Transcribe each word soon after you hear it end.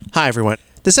Hi, everyone.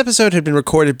 This episode had been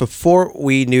recorded before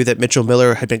we knew that Mitchell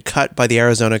Miller had been cut by the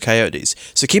Arizona Coyotes,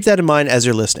 so keep that in mind as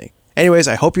you're listening. Anyways,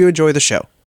 I hope you enjoy the show.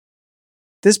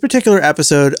 This particular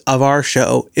episode of our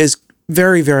show is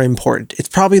very, very important. It's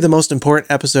probably the most important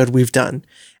episode we've done,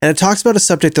 and it talks about a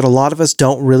subject that a lot of us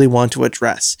don't really want to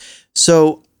address.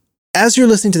 So, as you're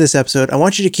listening to this episode, I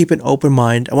want you to keep an open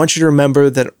mind. I want you to remember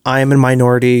that I am a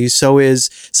minority. So is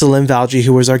Salim Valji,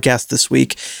 who was our guest this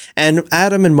week. And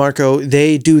Adam and Marco,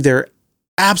 they do their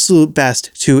absolute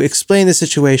best to explain the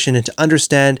situation and to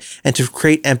understand and to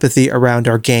create empathy around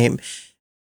our game.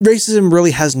 Racism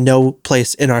really has no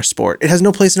place in our sport. It has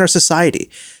no place in our society.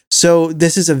 So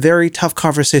this is a very tough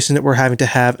conversation that we're having to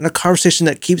have, and a conversation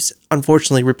that keeps,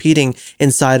 unfortunately, repeating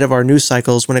inside of our news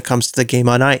cycles when it comes to the game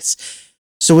on ice.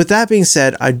 So with that being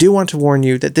said, I do want to warn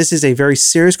you that this is a very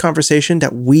serious conversation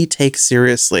that we take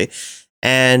seriously.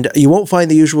 And you won't find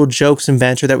the usual jokes and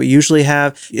banter that we usually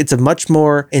have. It's a much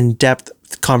more in-depth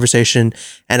conversation,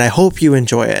 and I hope you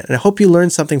enjoy it. And I hope you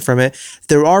learn something from it.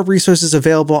 There are resources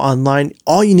available online.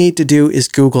 All you need to do is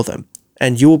Google them,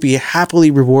 and you will be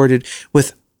happily rewarded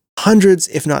with hundreds,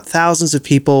 if not thousands of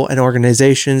people and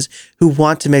organizations who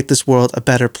want to make this world a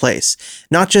better place,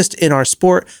 not just in our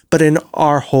sport, but in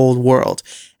our whole world.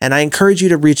 And I encourage you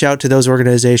to reach out to those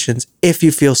organizations if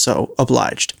you feel so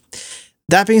obliged.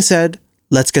 That being said,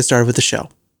 let's get started with the show.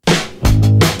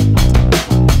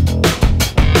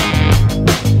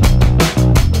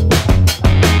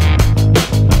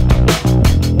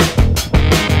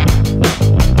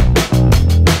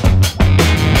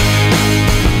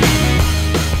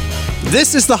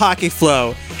 This is the Hockey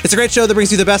Flow. It's a great show that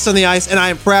brings you the best on the ice, and I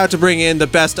am proud to bring in the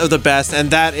best of the best,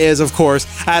 and that is, of course,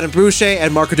 Adam Boucher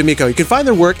and Marco D'Amico. You can find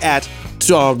their work at,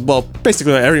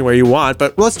 basically everywhere you want,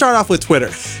 but let's start off with Twitter.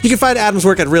 You can find Adam's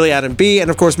work at ReallyAdamB, and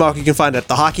of course, Marco you can find at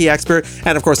The Hockey Expert,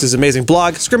 and of course, his amazing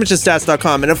blog,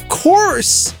 scrimmagestats.com, and of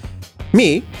course,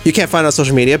 me, you can't find on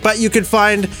social media, but you can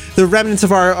find the remnants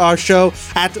of our show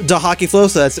at The Hockey Flow,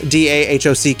 so that's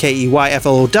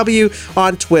DAHOCKEYFLOW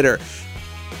on Twitter.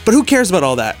 But who cares about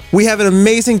all that? We have an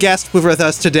amazing guest with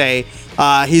us today.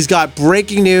 He's got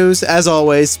breaking news, as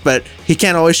always, but he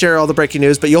can't always share all the breaking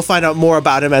news, but you'll find out more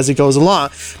about him as he goes along.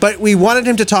 But we wanted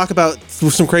him to talk about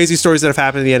some crazy stories that have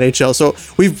happened in the NHL. So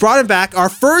we've brought him back, our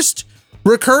first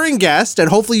recurring guest, and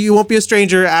hopefully you won't be a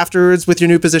stranger afterwards with your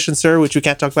new position, sir, which we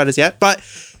can't talk about as yet. But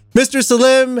Mr.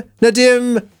 Salim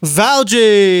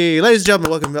Valji. Ladies and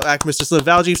gentlemen, welcome back, Mr. Salim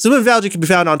Valji. Salim Valji can be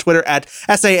found on Twitter at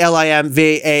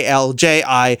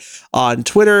SalimValji on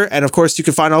Twitter. And of course, you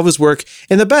can find all of his work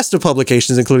in the best of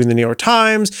publications, including the New York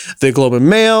Times, the Globe and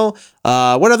Mail.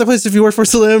 What other place have you worked for,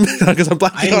 Salim? Because I'm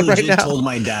blanking on right now. I told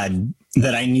my dad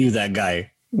that I knew that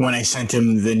guy when I sent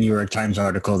him the New York Times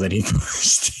article that he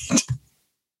posted.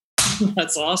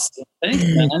 That's awesome. Thanks,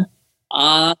 man.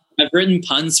 I've written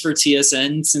puns for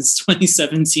TSN since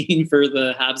 2017 for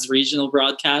the Habs regional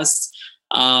broadcasts.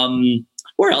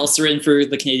 Where else? Written for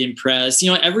the Canadian Press.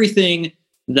 Everything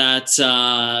that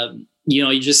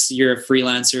you're a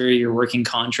freelancer, you're working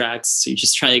contracts, so you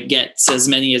just try to get as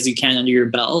many as you can under your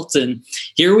belt, and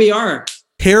here we are.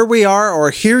 Here we are,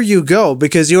 or here you go,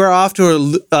 because you are off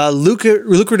to a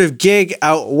lucrative gig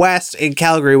out west in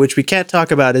Calgary, which we can't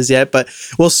talk about as yet, but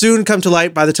will soon come to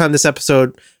light by the time this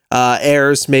episode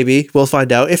airs. Maybe we'll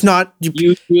find out. If not,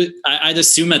 I'd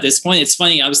assume at this point. It's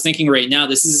funny. I was thinking right now,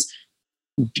 this is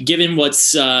given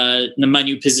what's my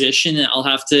new position, I'll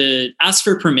have to ask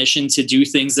for permission to do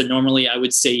things that normally I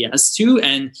would say yes to.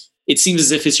 And it seems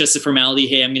as if it's just a formality.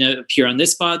 Hey, I'm going to appear on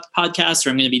this podcast, or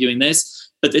I'm going to be doing this.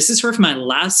 But this is sort of my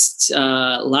last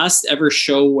ever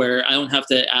show where I don't have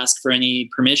to ask for any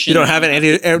permission. You don't have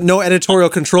no editorial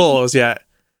controls yet.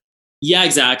 Yeah,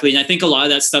 exactly. And I think a lot of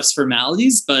that stuff's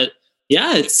formalities, but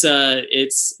yeah, it's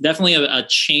definitely a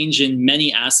change in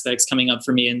many aspects coming up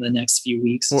for me in the next few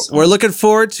weeks. So. We're looking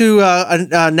forward to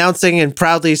announcing and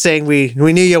proudly saying we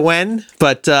knew you when,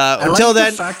 but until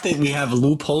then, the fact that we have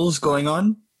loopholes going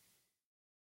on.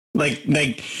 Like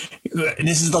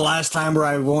this is the last time where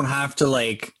I won't have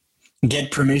to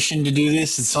get permission to do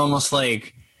this. It's almost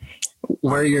like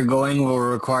where you're going will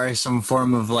require some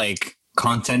form of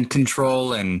content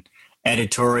control and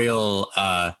editorial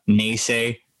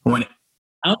naysay. When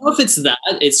I don't know if it's that,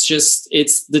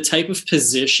 it's the type of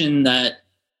position that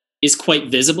is quite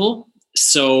visible.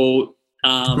 So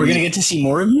we're gonna get to see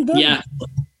more of you then? Yeah.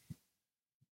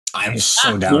 I'm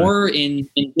so down. More in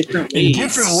different ways. In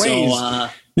different ways. So,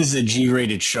 this is a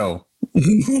G-rated show.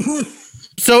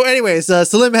 So anyways,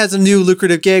 Salim has a new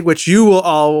lucrative gig, which you will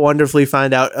all wonderfully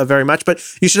find out very much. But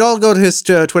you should all go to his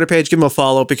Twitter page, give him a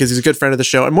follow, because he's a good friend of the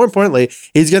show. And more importantly,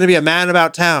 he's going to be a man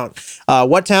about town.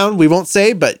 What town, we won't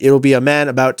say, but it'll be a man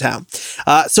about town.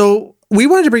 So we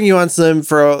wanted to bring you on, Salim,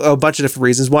 for a bunch of different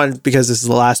reasons. One, because this is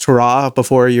the last hurrah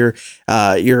before you're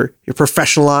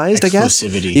professionalized, I guess.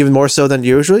 Even more so than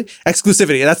usually.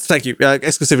 Exclusivity. Thank you.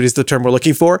 Exclusivity is the term we're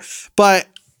looking for. But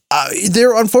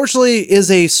there unfortunately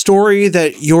is a story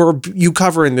that you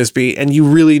cover in this beat, and you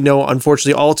really know,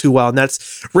 unfortunately, all too well, and that's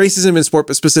racism in sport,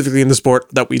 but specifically in the sport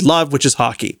that we love, which is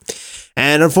hockey.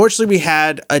 And unfortunately, we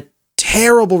had a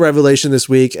terrible revelation this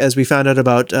week as we found out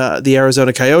about the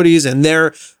Arizona Coyotes and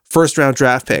their first round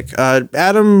draft pick.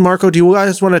 Adam, Marco, do you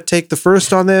guys want to take the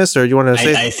first on this, or do you want to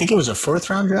say? I think it was a fourth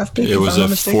round draft pick. It was a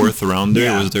fourth rounder.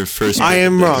 Yeah. It was their first. I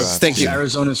am wrong. Draft. Thank you.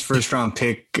 Arizona's first round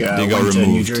pick they got went removed. to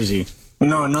New Jersey.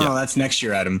 No, that's next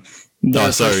year, Adam.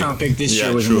 The first round pick this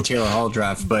year was in the Taylor Hall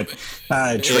draft, but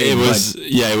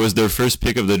it was their first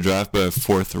pick of the draft, but a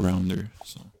fourth rounder.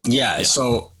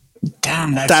 So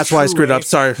damn, that's why I screwed up.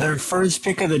 Sorry. Their first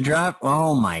pick of the draft.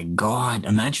 Oh my God!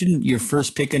 Imagine your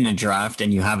first pick in the draft,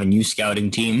 and you have a new scouting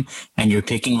team, and you're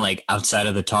picking like outside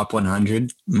of the top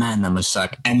 100. Man, that must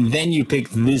suck. And then you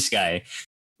pick this guy.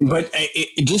 But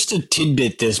just a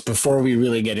tidbit this before we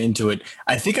really get into it.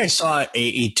 I think I saw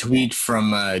a tweet from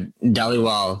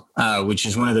Dhaliwal, which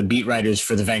is one of the beat writers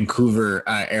for the Vancouver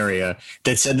area,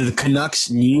 that said that the Canucks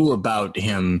knew about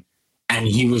him and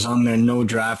he was on their no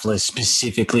draft list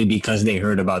specifically because they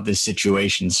heard about this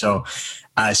situation. So,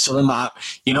 Salim,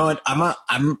 you know what?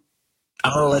 I'm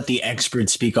gonna let the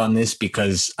experts speak on this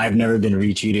because I've never been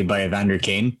retweeted by Evander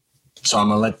Kane. So I'm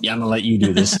gonna let you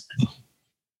do this.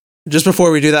 Just before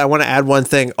we do that, I want to add one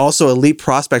thing. Also, Elite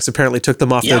Prospects apparently took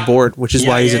them off their board, which is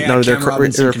why he's none of their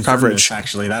coverage.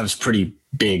 Actually, that was pretty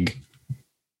big.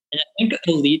 And I think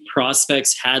Elite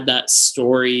Prospects had that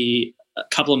story a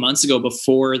couple of months ago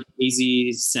before the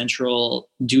AZ Central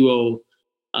duo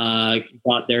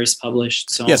got theirs published.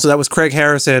 So so that was Craig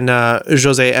Harris and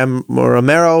Jose M.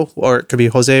 Romero, or it could be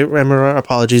Jose Romero.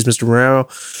 Apologies, Mr. Romero.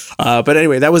 But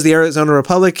anyway, that was the Arizona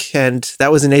Republic, and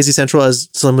that was in AZ Central, as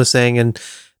Slim was saying, and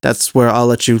that's where I'll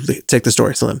let you take the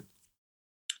story, Slim.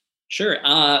 Sure.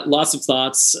 Lots of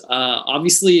thoughts.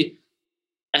 Obviously,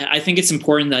 I think it's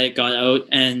important that it got out,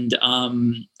 and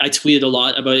I tweeted a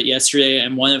lot about it yesterday,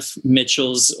 and one of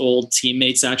Mitchell's old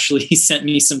teammates actually sent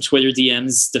me some Twitter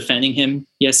DMs defending him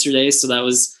yesterday, so that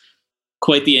was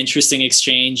quite the interesting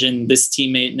exchange, and this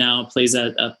teammate now plays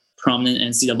at a prominent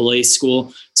NCAA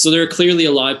school. So there are clearly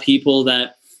a lot of people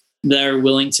that are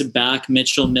willing to back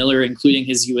Mitchell Miller, including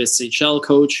his USHL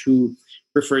coach, who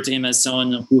referred to him as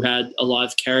someone who had a lot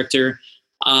of character.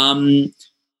 From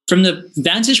the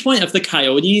vantage point of the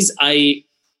Coyotes, I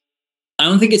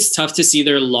don't think it's tough to see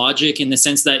their logic in the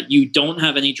sense that you don't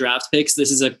have any draft picks. This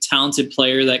is a talented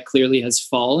player that clearly has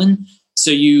fallen.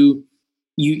 So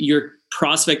your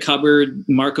prospect cupboard,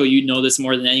 Marco, you know this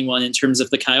more than anyone in terms of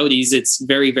the Coyotes, it's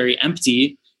very, very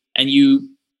empty. And you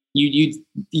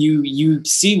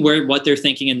see what they're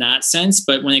thinking in that sense,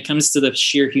 but when it comes to the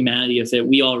sheer humanity of it,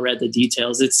 we all read the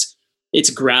details. It's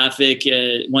graphic.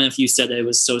 One of you said that it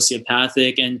was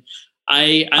sociopathic, and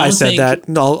I said that.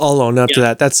 I'll own up to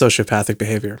that. That's sociopathic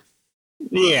behavior.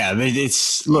 Yeah, but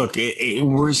it's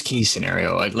worst case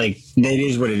scenario. Like that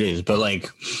is what it is, but like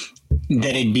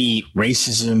that it'd be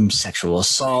racism, sexual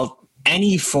assault,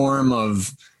 any form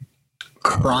of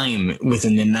crime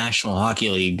within the National Hockey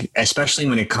League, especially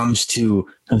when it comes to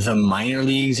the minor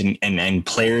leagues and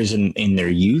players in their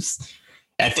youth.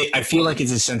 I feel like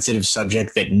it's a sensitive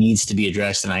subject that needs to be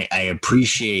addressed, and I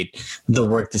appreciate the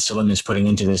work that Salim is putting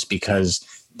into this because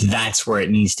that's where it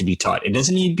needs to be taught. It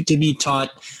doesn't need to be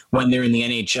taught when they're in the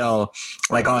NHL,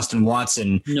 like Austin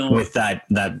Watson with that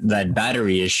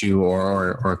battery issue,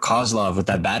 or Kozlov with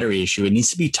that battery issue. It needs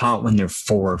to be taught when they're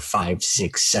 4, 5,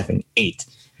 6, 7, 8.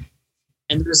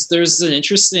 And there's an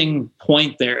interesting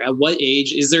point there. At what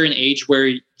age is there an age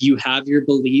where you have your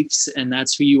beliefs and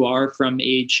that's who you are from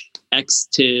age X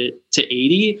to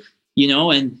 80?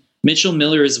 And Mitchell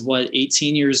Miller is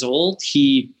 18 years old.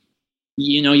 He,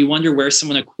 you wonder where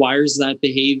someone acquires that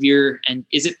behavior, and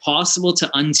is it possible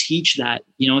to unteach that?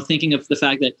 Thinking of the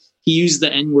fact that he used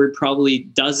the N-word probably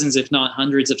dozens, if not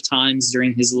hundreds of times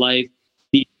during his life,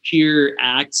 the sheer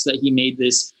acts that he made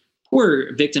this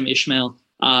poor victim Ishmael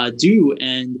do,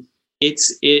 and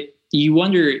you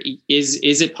wonder,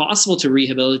 is it possible to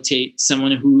rehabilitate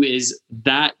someone who is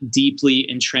that deeply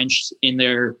entrenched in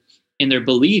their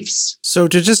beliefs? So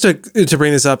to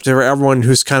bring this up to everyone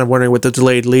who's kind of wondering what the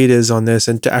delayed lead is on this,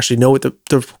 and to actually know what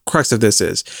the crux of this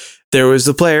is, There was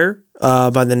a player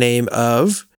by the name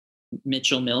of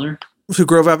Mitchell Miller. who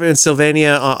grew up in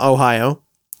Sylvania, Ohio.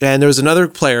 And there was another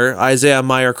player, Isaiah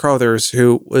Meyer Crothers,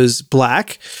 who was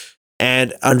black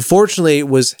and unfortunately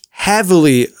was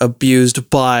heavily abused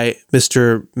by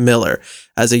Mr. Miller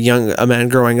as a man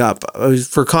growing up.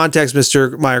 For context,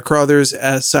 Mr. Meyer Crothers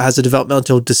has a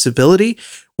developmental disability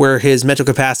where his mental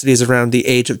capacity is around the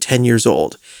age of 10 years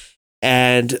old.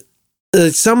 And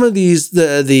some of these,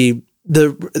 the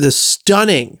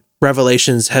stunning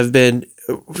revelations have been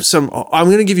I'm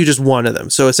going to give you just one of them.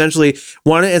 So essentially,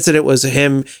 one incident was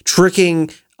him tricking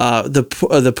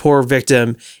the poor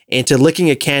victim into licking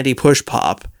a candy push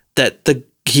pop that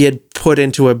he had put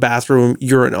into a bathroom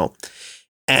urinal.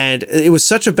 And it was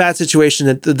such a bad situation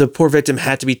that the poor victim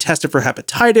had to be tested for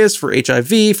hepatitis, for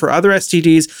HIV, for other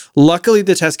STDs. Luckily,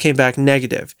 the test came back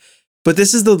negative. But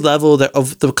this is the level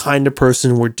of the kind of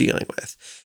person we're dealing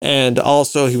with. And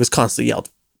also, he was constantly yelled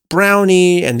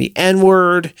brownie and the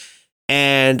N-word,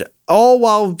 and all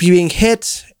while being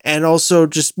hit and also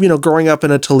just, growing up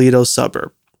in a Toledo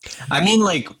suburb. I mean,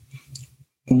 like,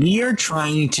 we are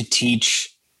trying to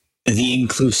teach the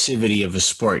inclusivity of a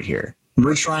sport here.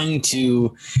 We're trying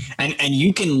to, and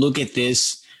you can look at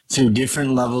this through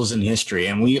different levels in history,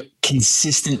 and we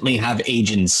consistently have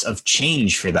agents of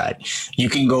change for that. You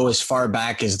can go as far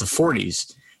back as the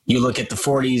 40s. You look at the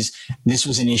 40s, this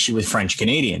was an issue with French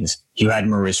Canadians. You had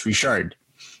Maurice Richard.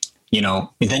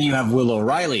 Then you have Will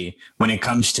O'Reilly when it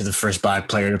comes to the first black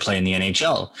player to play in the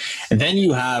NHL. And then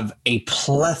you have a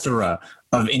plethora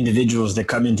of individuals that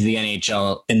come into the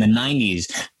NHL in the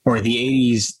 90s or the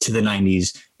 80s to the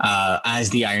 90s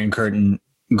as the Iron Curtain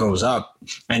goes up.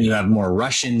 And you have more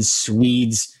Russians,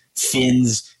 Swedes,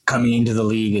 Finns coming into the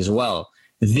league as well.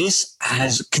 This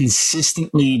has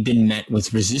consistently been met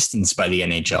with resistance by the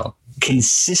NHL.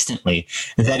 Consistently.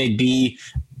 That it be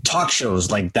talk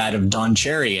shows like that of Don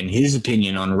Cherry and his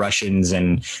opinion on Russians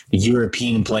and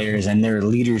European players and their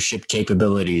leadership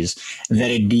capabilities, that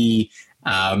it be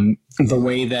the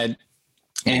way that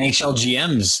NHL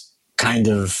GMs kind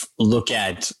of look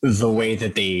at the way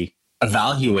that they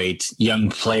evaluate young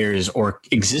players or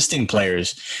existing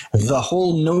players, the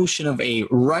whole notion of a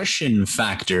Russian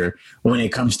factor when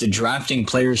it comes to drafting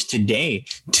players today,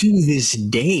 to this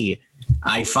day,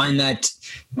 I find that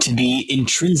to be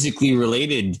intrinsically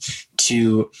related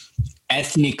to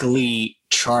ethnically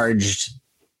charged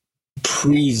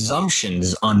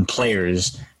presumptions on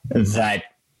players that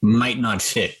might not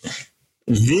fit.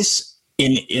 This,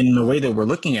 in the way that we're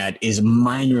looking at, is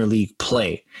minor league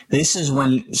play. This is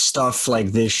when stuff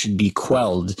like this should be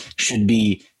quelled, should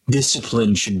be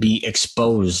disciplined, should be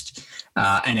exposed.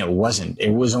 And it wasn't.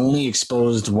 It was only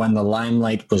exposed when the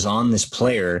limelight was on this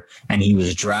player and he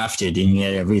was drafted and he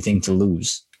had everything to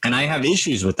lose. And I have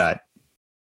issues with that.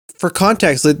 For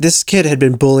context, this kid had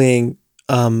been bullying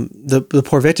the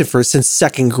poor victim since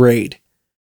second grade.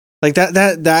 Like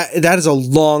that is a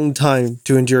long time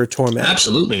to endure torment.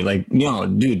 Absolutely. Like,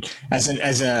 dude, as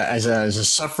a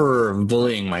sufferer of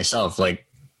bullying myself, like,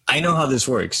 I know how this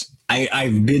works.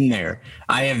 I've been there.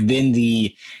 I have been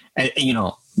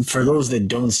for those that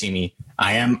don't see me,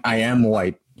 I am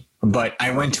white, but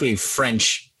I went to a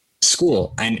French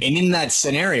school, and in that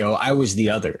scenario, I was the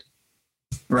other,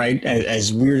 right?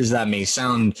 As weird as that may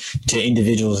sound to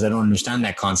individuals that don't understand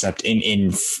that concept,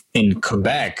 in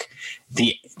Quebec,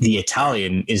 the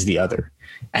Italian is the other,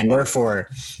 and therefore,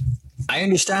 I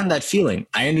understand that feeling.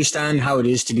 I understand how it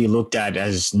is to be looked at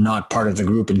as not part of the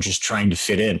group and just trying to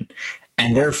fit in.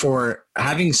 And therefore,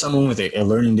 having someone with a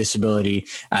learning disability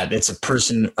that's a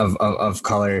person of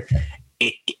color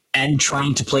and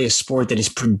trying to play a sport that is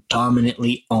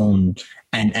predominantly owned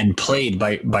and played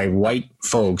by white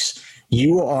folks,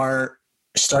 you are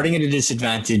starting at a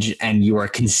disadvantage and you are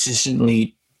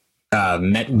consistently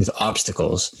met with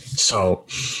obstacles. So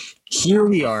here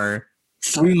we are,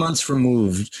 3 months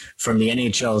removed from the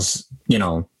NHL's,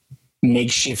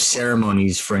 makeshift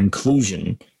ceremonies for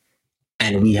inclusion.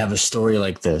 And we have a story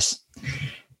like this.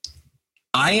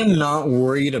 I am not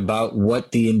worried about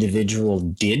what the individual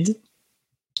did.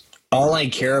 All I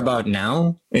care about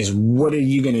now is, what are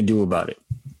you going to do about it?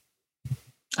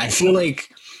 I feel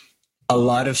like a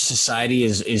lot of society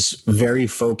is very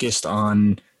focused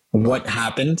on what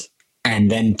happened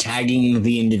and then tagging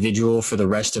the individual for the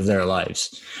rest of their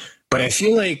lives. But I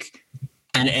feel like,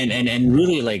 and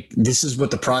really, like, this is what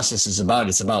the process is about.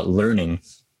 It's about learning.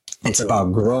 It's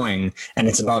about growing, and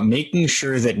it's about making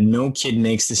sure that no kid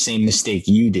makes the same mistake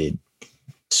you did.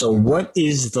 So what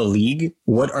is the league?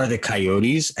 What are the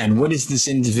Coyotes? And what is this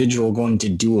individual going to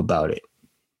do about it?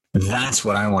 That's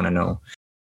what I want to know.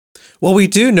 Well, we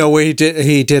do know what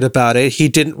he did about it. He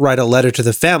didn't write a letter to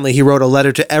the family. He wrote a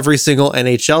letter to every single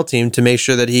NHL team to make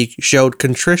sure that he showed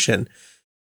contrition.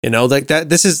 Like that.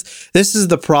 This is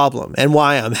the problem, and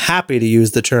why I'm happy to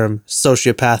use the term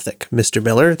sociopathic, Mr.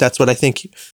 Miller. That's what I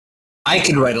think. I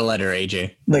could write a letter,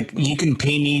 AJ. Like, you can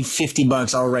pay me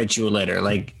 $50, I'll write you a letter.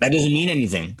 Like, that doesn't mean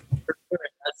anything.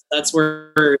 That's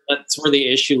where the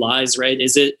issue lies, right?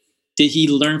 Did he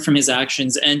learn from his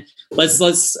actions? And let's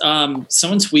someone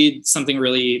tweeted something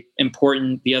really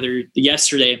important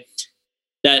yesterday,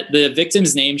 that the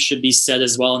victim's name should be said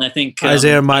as well. And I think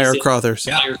Isaiah Meyer Crothers.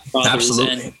 Yeah,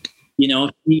 absolutely.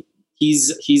 And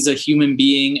he's a human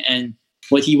being, and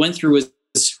what he went through was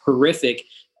horrific.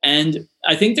 And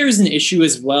I think there's an issue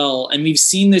as well, and we've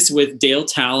seen this with Dale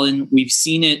Talon. We've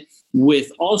seen it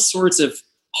with all sorts of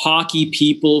hockey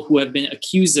people who have been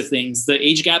accused of things. The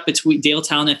age gap between Dale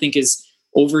Talon, I think, is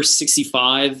over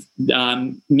 65.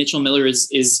 Mitchell Miller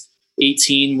is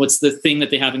 18. What's the thing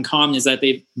that they have in common is that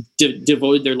they've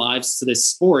devoted their lives to this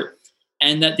sport,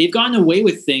 and that they've gotten away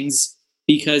with things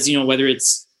because, whether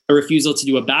it's a refusal to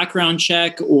do a background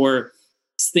check or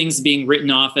things being written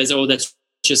off as, oh, that's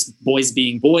just boys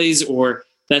being boys, or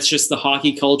that's just the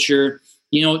hockey culture.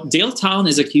 Dale Talon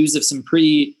is accused of some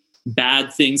pretty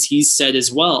bad things he's said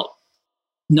as well.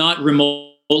 Not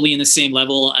remotely in the same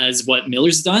level as what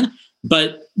Miller's done,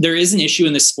 but there is an issue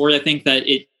in the sport. I think that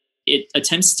it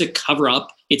attempts to cover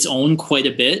up its own quite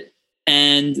a bit.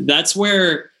 And that's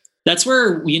where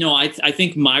I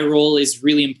think my role is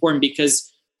really important, because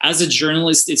as a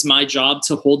journalist, it's my job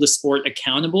to hold the sport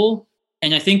accountable.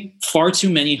 And I think far too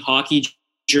many hockey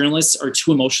journalists are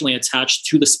too emotionally attached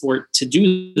to the sport to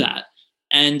do that.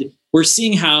 And we're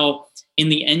seeing how in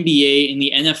the NBA, in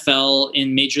the NFL,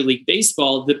 in Major League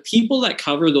Baseball, the people that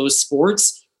cover those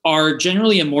sports are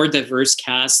generally a more diverse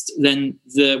cast than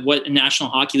what a National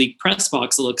Hockey League press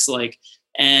box looks like.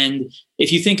 And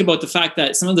if you think about the fact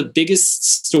that some of the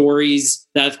biggest stories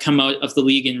that have come out of the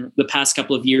league in the past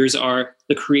couple of years are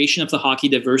the creation of the Hockey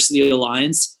Diversity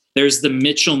Alliance, there's the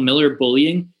Mitchell Miller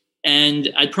bullying, and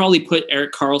I'd probably put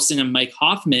Erik Karlsson and Mike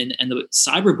Hoffman and the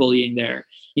cyberbullying there.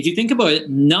 If you think about it,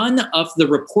 none of the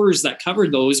reporters that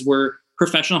covered those were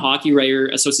Professional Hockey Writer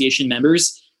Association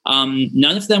members.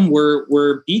 None of them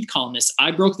were beat columnists.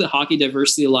 I broke the Hockey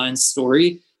Diversity Alliance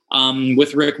story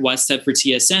with Rick Westhead for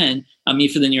TSN, me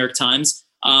for the New York Times.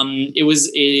 It was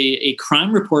a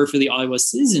crime reporter for the Iowa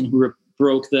Citizen who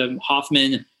broke the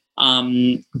Hoffman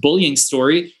bullying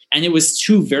story. And it was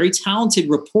two very talented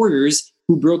reporters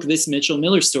who broke this Mitchell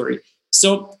Miller story.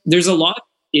 So there's a lot of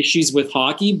issues with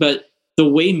hockey, but the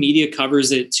way media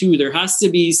covers it too, there has to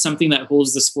be something that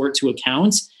holds the sport to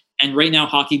account. And right now,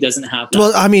 hockey doesn't have that.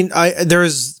 Well, I mean,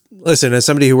 listen, as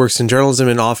somebody who works in journalism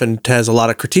and often has a lot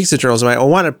of critiques of journalism, I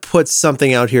want to put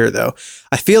something out here, though.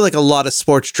 I feel like a lot of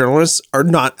sports journalists are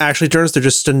not actually journalists. They're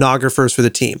just stenographers for the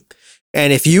team.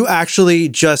 And if you actually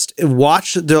just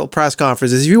watch the press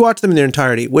conferences, if you watch them in their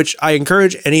entirety, which I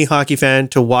encourage any hockey fan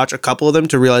to watch a couple of them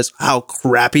to realize how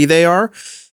crappy they are.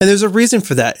 And there's a reason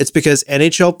for that. It's because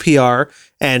NHL PR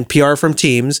and PR from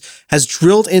teams has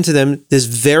drilled into them this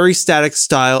very static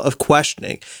style of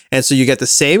questioning. And so you get the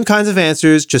same kinds of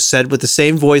answers, just said with the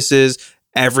same voices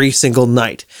every single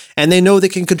night. And they know they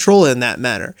can control it in that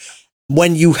manner.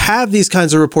 When you have these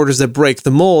kinds of reporters that break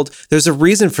the mold, there's a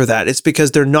reason for that. It's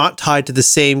because they're not tied to the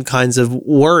same kinds of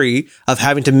worry of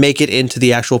having to make it into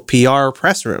the actual PR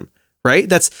press room, right?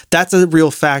 That's a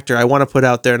real factor I want to put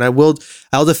out there, and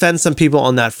I'll defend some people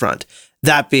on that front.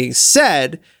 That being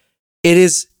said, it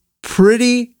is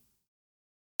pretty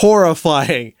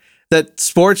horrifying that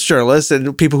sports journalists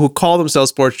and people who call themselves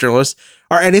sports journalists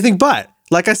are anything but.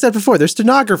 Like I said before, they're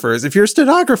stenographers. If you're a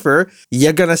stenographer,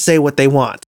 you're going to say what they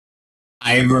want.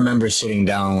 I remember sitting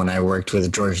down when I worked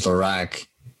with George Larac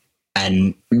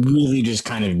and really just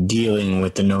kind of dealing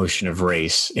with the notion of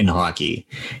race in hockey.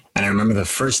 And I remember the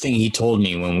first thing he told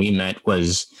me when we met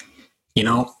was,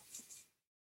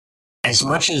 as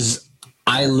much as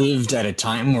I lived at a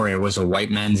time where it was a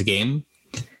white man's game,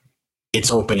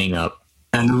 it's opening up.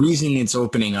 And the reason it's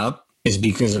opening up is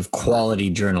because of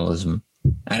quality journalism.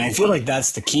 And I feel like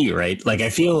that's the key, right? Like, I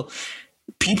feel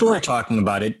people are talking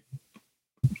about it.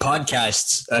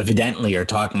 Podcasts evidently are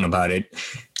talking about it.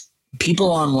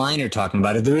 People online are talking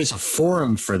about it. There is a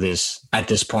forum for this at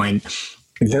this point.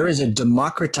 There is a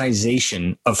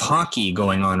democratization of hockey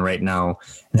going on right now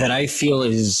that I feel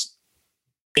is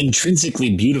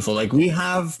intrinsically beautiful. Like, we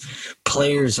have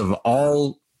players of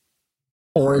all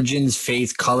origins,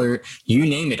 faith, color, you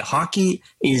name it. Hockey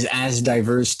is as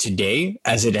diverse today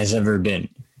as it has ever been.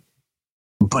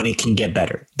 but it can get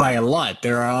better by a lot.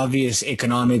 There are obvious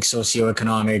economic,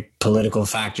 socioeconomic, political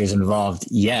factors involved,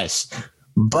 yes.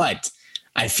 But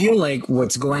I feel like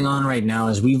what's going on right now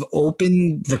is we've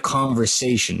opened the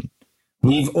conversation.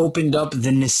 We've opened up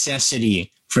the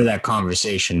necessity for that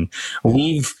conversation.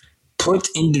 We've put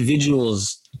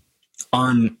individuals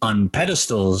on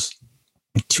pedestals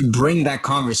to bring that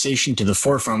conversation to the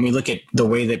forefront. We look at the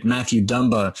way that Matthew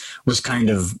Dumba was kind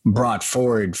of brought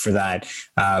forward for that.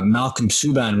 Malcolm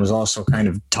Subban was also kind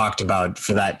of talked about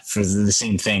for that, for the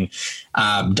same thing.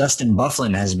 Dustin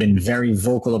Bufflin has been very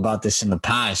vocal about this in the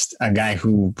past, a guy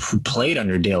who played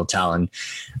under Dale Talon.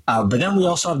 But then we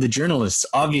also have the journalists,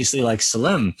 obviously like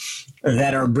Salim,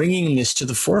 that are bringing this to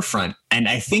the forefront. And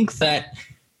I think that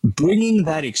bringing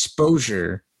that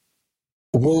exposure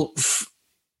will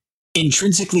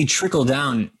intrinsically trickle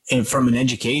down from an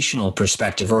educational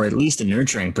perspective, or at least a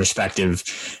nurturing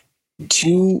perspective,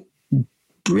 to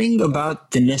bring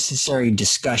about the necessary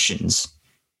discussions.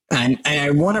 And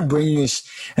I want to bring this,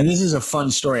 and this is a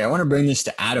fun story. I want to bring this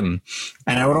to Adam,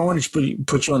 and I don't want to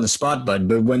put you on the spot, bud.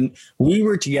 But when we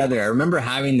were together, I remember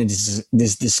having this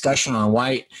discussion on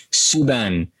why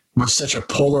Subban was such a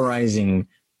polarizing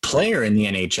player in the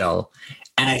NHL.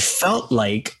 And I felt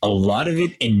like a lot of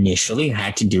it initially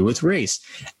had to do with race.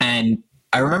 And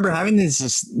I remember having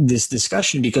this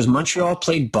discussion because Montreal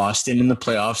played Boston in the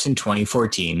playoffs in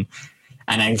 2014.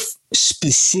 And I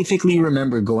specifically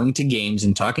remember going to games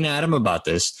and talking to Adam about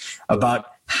this, about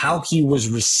how he was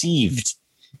received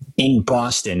in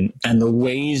Boston and the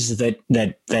ways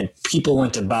that people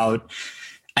went about,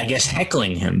 I guess,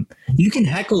 heckling him. You can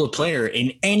heckle a player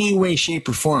in any way, shape,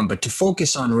 or form, but to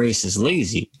focus on race is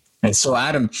lazy. And so,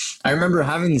 Adam, I remember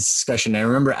having this discussion. I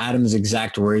remember Adam's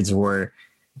exact words were,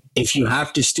 if you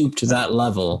have to stoop to that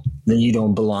level, then you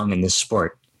don't belong in this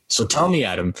sport. So tell me,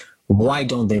 Adam, why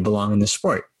don't they belong in this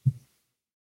sport?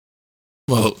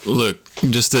 Well, look,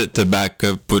 just to back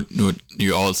up what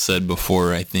you all said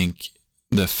before, I think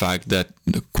the fact that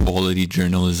the quality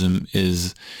journalism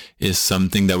is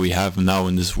something that we have now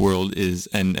in this world is,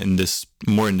 and this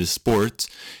more in this sport,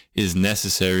 is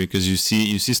necessary, because you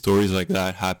see stories like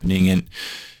that happening, and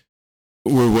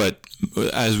we're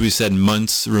as we said,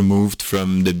 months removed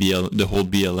from the whole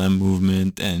BLM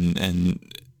movement and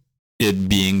it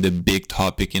being the big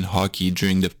topic in hockey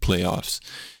during the playoffs,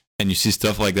 and you see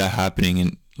stuff like that happening,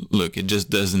 and look, it just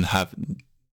doesn't have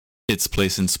its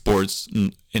place in sports,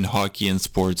 in hockey and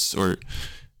sports, or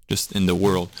just in the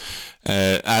world.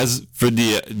 As for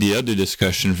the other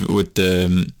discussion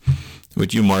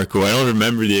with you, Marco, I don't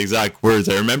remember the exact words.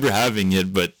 I remember having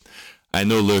it, but I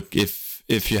know, look, if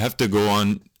you have to go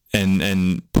on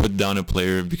and put down a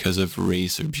player because of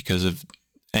race or because of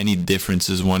any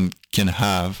differences one can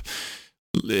have,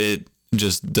 it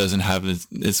just doesn't have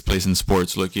its place in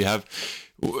sports. Look,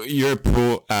 you're a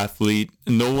pro athlete.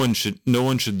 No one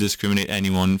should discriminate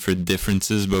anyone for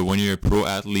differences, but when you're a pro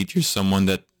athlete, you're someone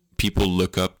that people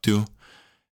look up to.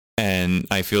 And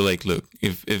I feel like, look,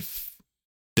 if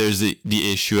there's the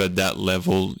issue at that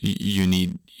level, you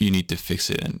need to fix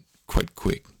it, and quite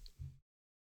quick.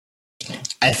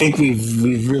 I think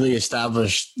we've really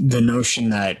established the notion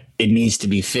that it needs to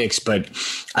be fixed, but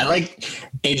I like,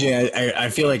 AJ, I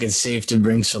feel like it's safe to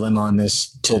bring Salim on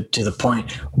this to the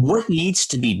point. What needs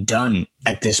to be done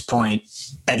at this point,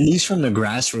 at least from the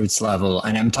grassroots level?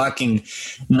 And I'm talking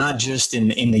not just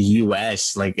in the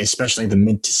US, like especially the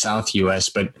mid to south US,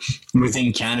 but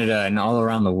within Canada and all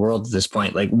around the world at this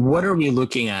point. Like, what are we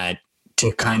looking at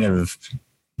to kind of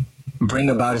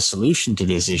bring about a solution to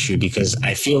this issue? Because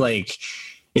I feel like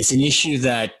it's an issue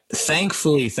that,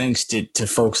 thankfully, thanks to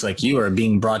folks like you, are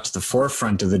being brought to the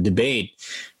forefront of the debate.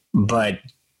 But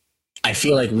I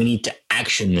feel like we need to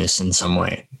action this in some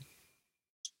way.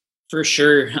 For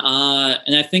sure.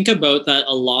 And I think about that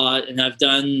a lot. And I've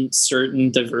done certain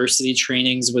diversity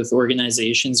trainings with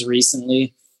organizations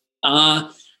recently.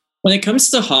 When it comes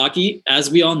to hockey,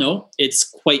 as we all know, it's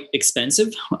quite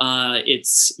expensive.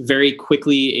 It's very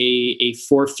quickly a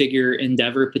 4-figure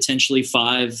endeavor, potentially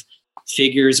 5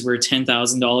 figures, where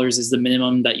 $10,000 is the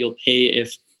minimum that you'll pay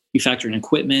if you factor in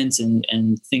equipment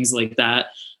and things like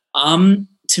that. To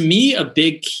me, a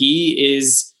big key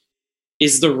is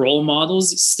the role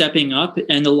models stepping up,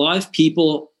 and a lot of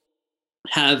people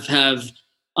have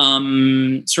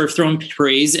sort of thrown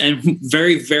praise, and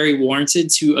very, very warranted,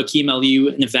 to Akeem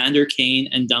Aliu and Evander Kane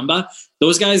and Dumba.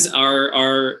 Those guys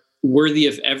are worthy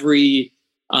of every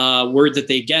word that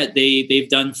they get. They've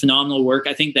done phenomenal work.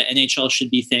 I think the NHL should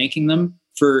be thanking them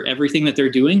for everything that they're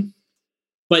doing,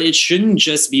 but it shouldn't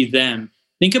just be them.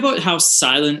 think about how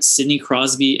silent Sidney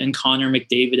Crosby and Connor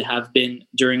McDavid have been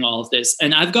during all of this.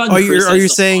 And I've gotten Are you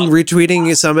saying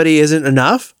retweeting somebody isn't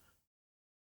enough?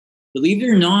 Believe it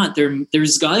or not,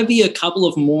 there's got to be a couple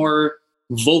of more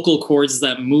vocal cords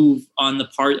that move on the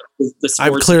part of the sports.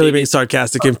 I'm clearly being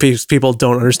sarcastic, and people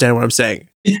don't understand what I'm saying.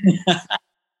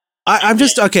 I'm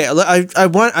just okay.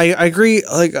 I agree.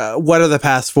 Like, what are the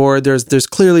paths forward? There's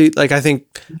clearly, like, I think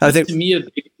to me, a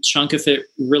big chunk of it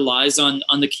relies on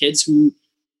the kids who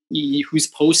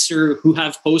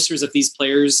have posters of these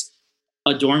players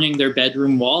adorning their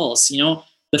bedroom walls. You know,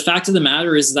 the fact of the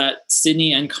matter is that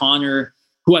Sidney and Connor,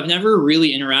 who I've never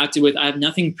really interacted with, I have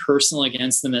nothing personal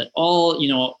against them at all. You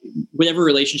know, whatever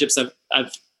relationships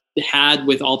I've had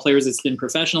with all players, it's been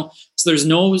professional. So there's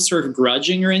no sort of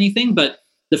grudging or anything. But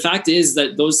the fact is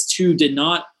that those two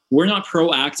were not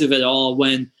proactive at all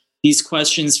when these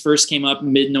questions first came up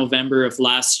mid-November of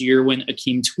last year when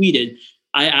Akeem tweeted.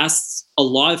 I asked a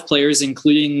lot of players,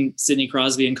 including Sidney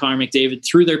Crosby and Connor McDavid,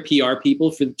 through their PR people,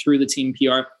 through the team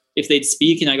PR, if they'd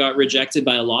speak, and I got rejected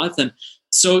by a lot of them.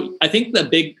 So I think a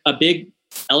big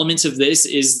element of this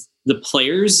is the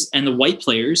players and the white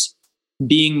players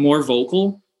being more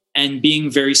vocal and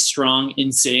being very strong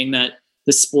in saying that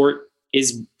the sport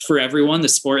is for everyone. The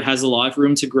sport has a lot of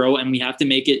room to grow, and we have to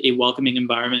make it a welcoming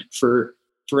environment for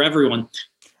everyone.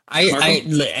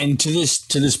 And to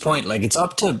this point, like, it's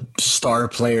up to star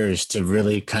players to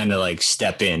really kind of like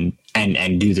step in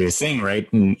and do their thing, right?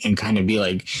 And kind of be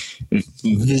like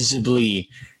visibly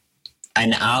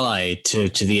an ally to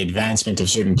the advancement of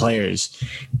certain players.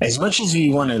 As much as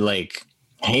we want to like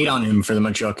hate on him for the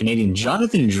Montreal Canadiens,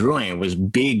 Jonathan Drouin was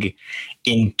big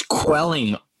in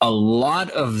quelling a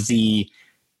lot of the,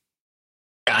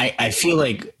 I feel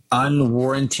like,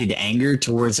 unwarranted anger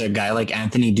towards a guy like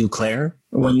Anthony Duclair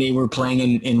when they were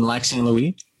playing in Lac St.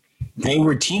 Louis. They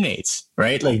were teammates,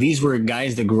 right? Like, these were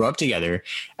guys that grew up together,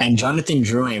 and Jonathan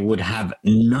Drouin would have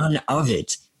none of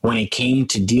it when it came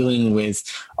to dealing with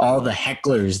all the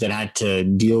hecklers that had to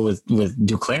deal with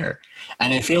Duclair.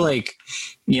 And I feel like,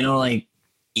 you know, like,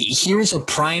 here's a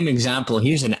prime example.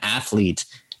 Here's an athlete,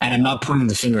 and I'm not pointing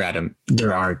the finger at him.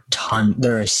 There are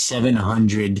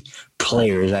 700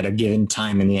 players at a given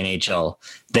time in the NHL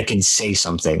that can say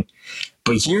something.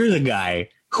 But here's a guy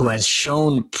who has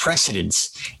shown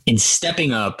precedence in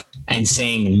stepping up and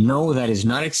saying, no, that is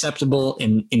not acceptable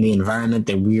in the environment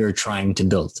that we are trying to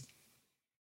build.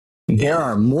 There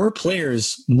are more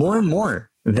players, more and more,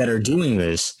 that are doing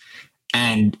this.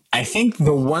 And I think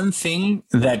the one thing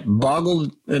that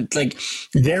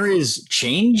there is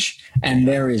change and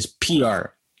there is PR.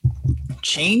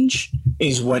 Change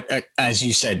is what, as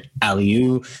you said,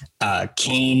 Aliou,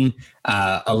 Kane,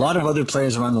 a lot of other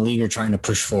players around the league are trying to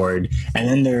push forward. And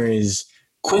then there is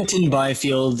Quinton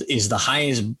Byfield is the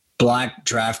highest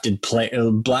drafted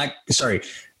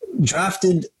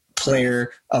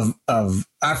player of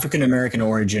African-American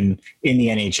origin in the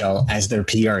NHL, as their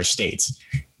PR states.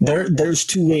 There's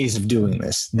two ways of doing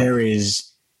this. There is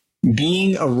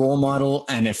being a role model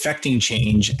and affecting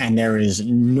change, and there is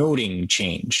noting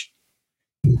change.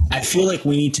 I feel like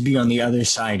we need to be on the other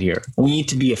side here. We need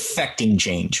to be affecting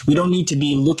change. We don't need to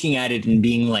be looking at it and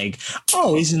being like,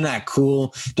 oh, isn't that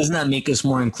cool? Doesn't that make us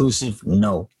more inclusive?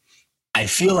 No. I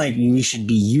feel like we should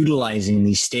be utilizing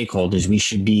these stakeholders. We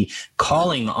should be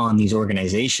calling on these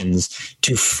organizations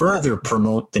to further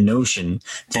promote the notion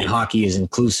that hockey is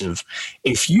inclusive.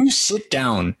 If you sit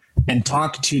down and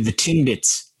talk to the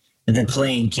Timbits that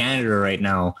play in Canada right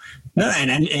now,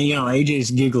 and you know,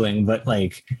 AJ's giggling, but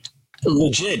like,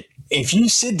 legit, if you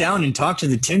sit down and talk to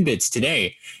the Timbits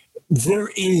today, there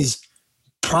is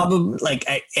probably, like,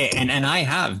 and I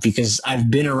have, because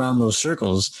I've been around those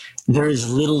circles, there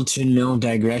is little to no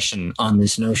digression on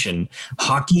this notion.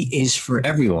 Hockey is for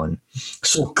everyone.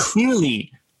 So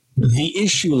clearly the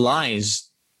issue lies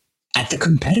at the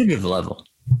competitive level.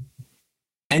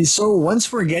 And so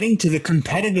once we're getting to the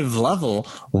competitive level,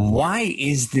 why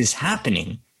is this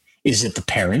happening? Is it the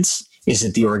parents? Is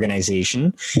it the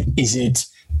organization? Is it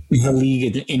the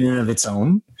league in and of its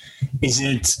own? Is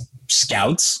it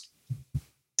scouts?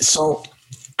 So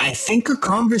I think a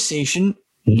conversation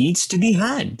needs to be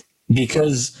had,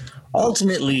 because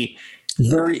ultimately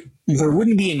there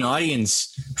wouldn't be an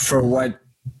audience for what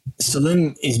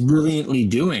Salim is brilliantly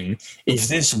doing if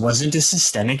this wasn't a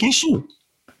systemic issue.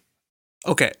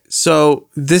 Okay, so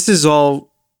this is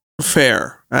all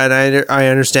fair, and I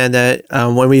understand that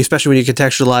especially when you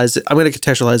contextualize it. I'm going to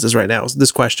contextualize this right now,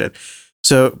 this question.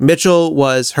 So Mitchell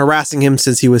was harassing him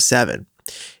since he was 7.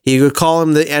 He would call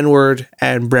him the N-word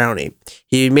and brownie.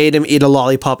 He made him eat a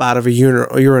lollipop out of a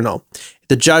urinal.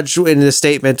 The judge, in the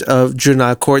statement of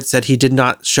juvenile court, said he did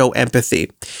not show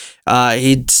empathy.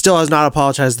 He still has not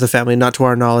apologized to the family, not to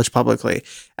our knowledge, publicly.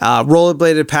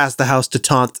 Rollerbladed past the house to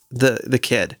taunt the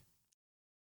kid.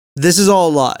 This is all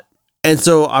a lot. And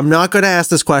so I'm not going to ask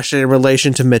this question in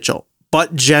relation to Mitchell,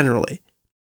 but generally,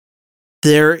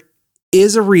 there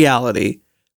is a reality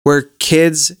where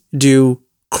kids do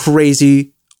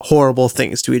crazy, horrible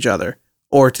things to each other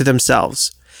or to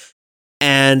themselves.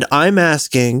 And I'm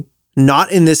asking,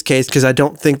 not in this case, because I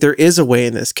don't think there is a way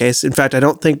in this case. In fact, I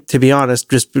don't think, to be honest,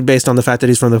 just based on the fact that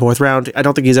he's from the 4th round, I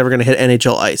don't think he's ever going to hit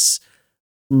NHL ice,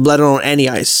 let alone any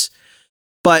ice.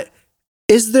 But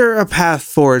is there a path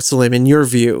forward, Salim, in your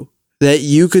view, that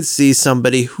you could see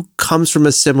somebody who comes from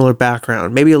a similar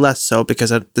background, maybe less so because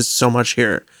there's so much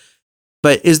here,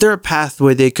 but is there a path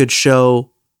where they could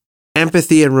show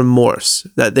empathy and remorse,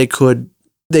 that they could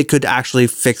actually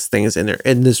fix things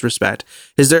in this respect?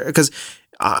 Is there, because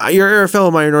you're a fellow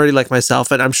minority like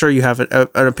myself, and I'm sure you have an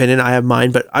opinion. I have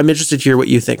mine, but I'm interested to hear what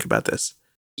you think about this.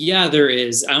 Yeah, there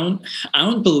is. I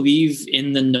don't believe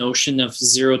in the notion of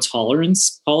zero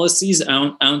tolerance policies.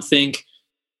 I don't think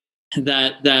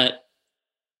that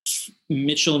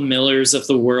Mitchell Millers of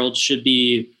the world should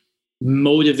be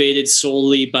motivated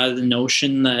solely by the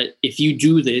notion that if you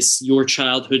do this, your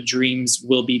childhood dreams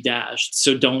will be dashed.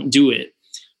 So don't do it.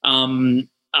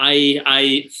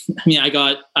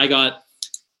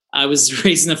 I was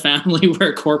raised in a family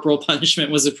where corporal punishment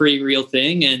was a pretty real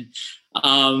thing. And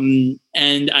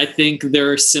I think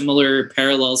there are similar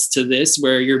parallels to this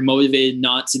where you're motivated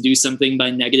not to do something by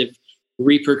negative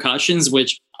repercussions,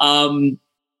 which, I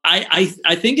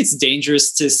think it's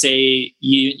dangerous to say,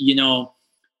 you know,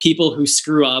 people who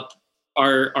screw up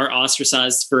are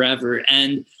ostracized forever.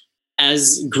 And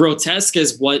as grotesque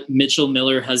as what Mitchell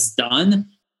Miller has done,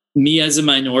 me as a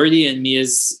minority and me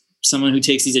as someone who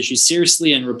takes these issues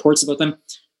seriously and reports about them,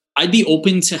 I'd be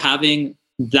open to having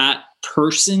that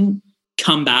person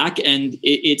come back. And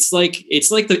it's like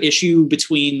the issue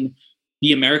between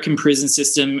the American prison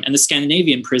system and the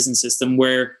Scandinavian prison system,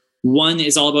 where one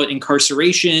is all about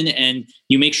incarceration and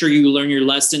you make sure you learn your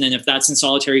lesson. And if that's in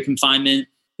solitary confinement,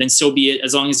 then so be it,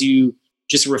 as long as you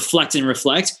just reflect.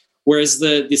 Whereas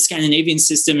the Scandinavian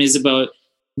system is about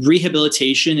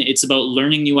rehabilitation. It's about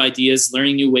learning new ideas,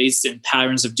 learning new ways and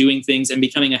patterns of doing things, and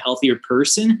becoming a healthier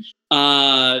person.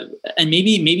 And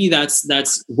maybe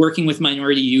that's working with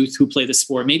minority youth who play the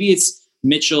sport. Maybe it's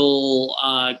Mitchell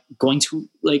going to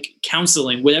like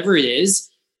counseling, whatever it is.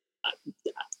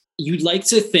 You'd like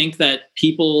to think that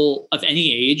people of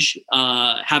any age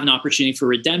have an opportunity for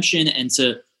redemption and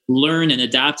to learn and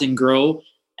adapt and grow.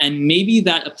 And maybe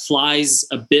that applies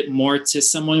a bit more to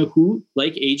someone who,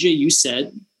 like AJ, you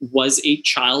said, was a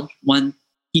child when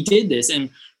he did this. And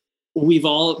we've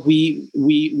all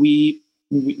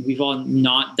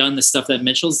not done the stuff that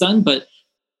Mitchell's done, but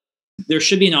there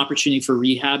should be an opportunity for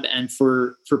rehab and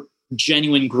for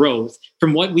genuine growth.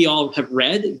 From what we all have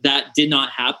read, that did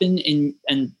not happen,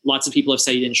 and lots of people have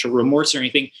said he didn't show remorse or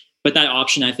anything. But that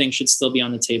option, I think, should still be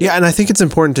on the table. Yeah, and I think it's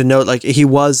important to note, like, he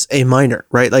was a minor,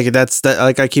 right? Like,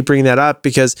 like, I keep bringing that up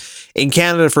because in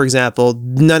Canada, for example,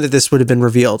 none of this would have been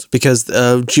revealed because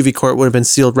juvie court would have been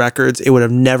sealed records. It would have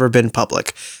never been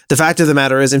public. The fact of the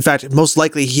matter is, in fact, most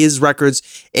likely his records,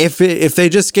 if they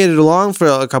just skated along for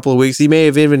a couple of weeks, he may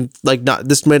have even, like,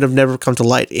 this might have never come to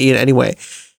light anyway.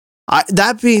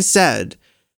 That being said,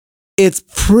 it's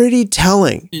pretty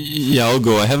telling. Yeah, I'll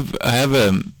go. I have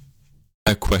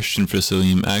a question for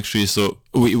Salim, actually. So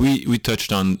we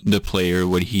touched on the player,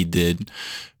 what he did,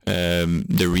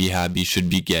 the rehab he should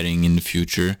be getting in the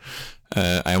future.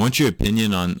 I want your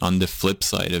opinion on the flip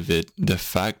side of it, the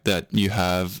fact that you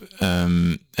have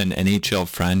an NHL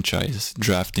franchise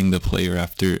drafting the player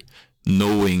after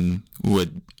knowing what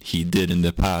he did in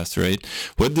the past, right?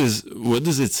 What does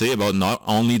it say about not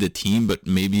only the team but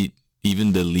maybe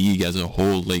even the league as a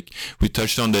whole? Like, we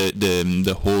touched on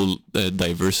the whole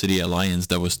diversity alliance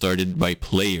that was started by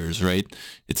players, right?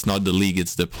 It's not the league,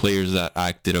 it's the players that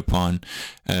acted upon.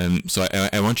 So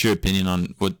I want your opinion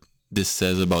on what this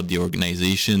says about the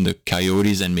organization, the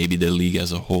Coyotes, and maybe the league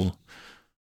as a whole.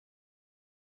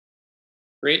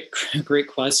 Great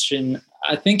question.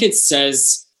 I think it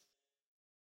says,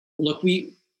 look,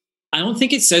 I don't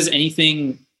think it says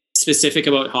anything specific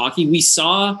about hockey. We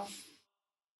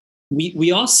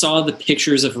all saw the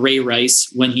pictures of Ray Rice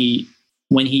when he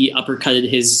uppercutted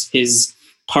his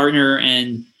partner,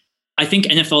 and I think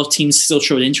NFL teams still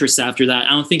showed interest after that. I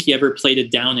don't think he ever played it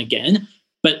down again.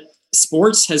 But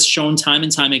sports has shown time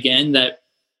and time again that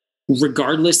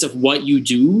regardless of what you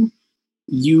do,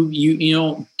 you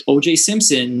know, O.J.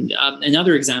 Simpson,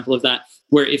 another example of that,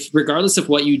 where if regardless of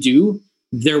what you do,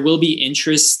 there will be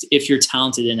interest if you're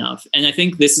talented enough. And I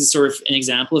think this is sort of an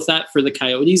example of that for the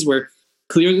Coyotes, where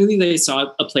clearly they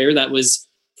saw a player that was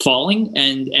falling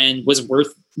and was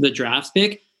worth the draft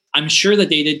pick. I'm sure that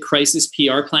they did crisis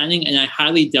PR planning, and I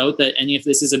highly doubt that any of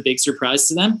this is a big surprise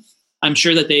to them. I'm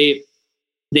sure that they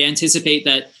anticipate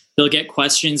that they'll get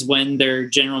questions when their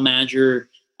general manager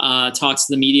talks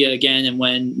to the media again, and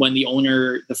when the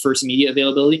owner, the first media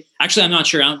availability. Actually, I'm not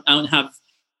sure. I don't have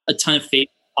a ton of faith.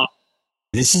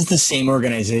 This is the same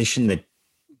organization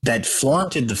that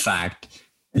flaunted the fact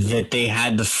that they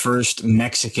had the first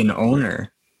Mexican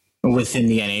owner within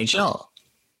the NHL,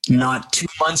 not 2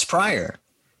 months prior.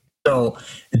 So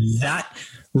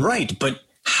right, but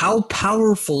how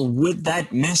powerful would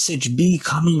that message be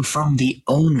coming from the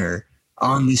owner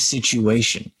on this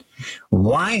situation?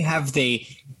 Why have they,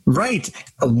 right,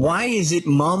 why is it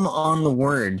mum on the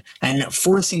word and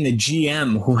forcing the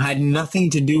GM, who had nothing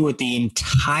to do with the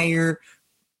entire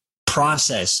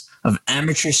process of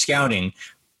amateur scouting,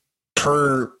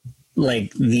 per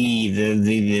like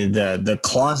the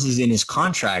clauses in his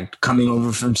contract coming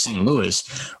over from St. Louis?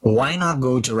 Why not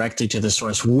go directly to the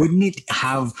source? Wouldn't it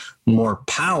have more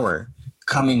power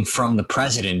coming from the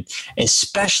president,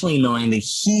 especially knowing that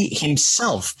he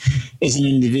himself is an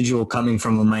individual coming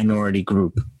from a minority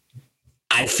group?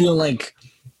 I feel like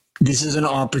this is an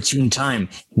opportune time.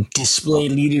 Display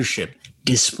leadership,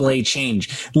 display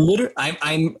change.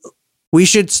 We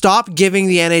should stop giving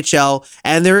the NHL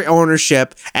and their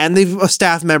ownership and the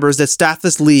staff members that staff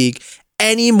this league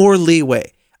any more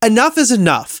leeway. Enough is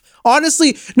enough.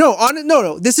 Honestly,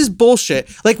 no, this is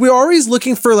bullshit. Like, we're always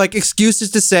looking for like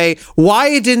excuses to say,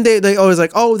 why didn't they always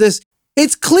like, oh, this,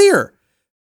 it's clear.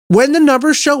 When the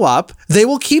numbers show up, they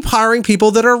will keep hiring people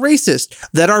that are racist,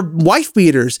 that are wife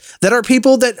beaters, that are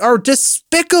people that are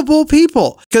despicable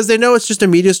people, because they know it's just a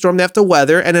media storm they have to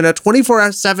weather, and in a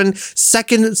 24/7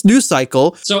 second news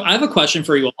cycle. So I have a question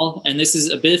for you all, and this is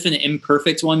a bit of an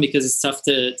imperfect one because it's tough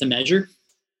to measure.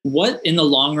 What in the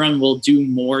long run will do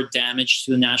more damage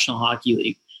to the National Hockey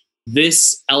League?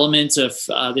 This element of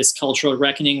this cultural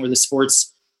reckoning where the sport's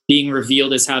being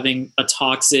revealed as having a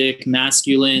toxic,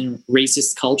 masculine,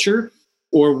 racist culture,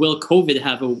 or will COVID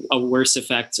have a worse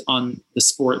effect on the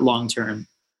sport long term?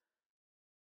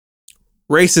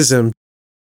 Racism.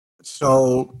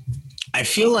 So I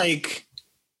feel like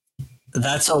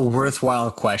that's a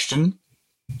worthwhile question.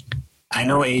 I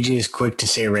know AJ is quick to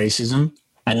say racism,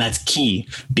 and that's key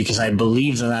because I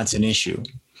believe that that's an issue.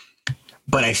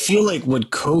 But I feel like what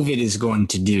COVID is going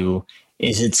to do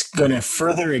is it's going to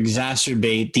further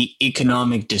exacerbate the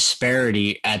economic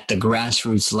disparity at the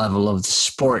grassroots level of the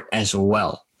sport as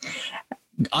well.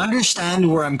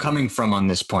 Understand where I'm coming from on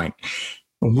this point.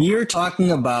 We are talking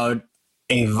about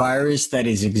a virus that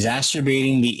is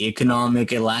exacerbating the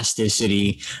economic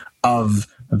elasticity of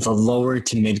the lower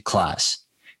to mid class.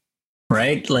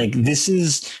 Right? Like, this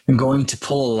is going to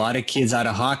pull a lot of kids out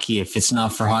of hockey if it's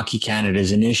not for Hockey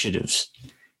Canada's initiatives.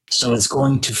 So it's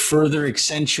going to further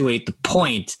accentuate the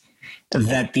point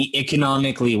that the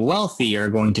economically wealthy are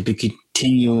going to be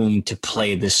continuing to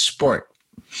play this sport.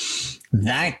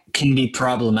 That can be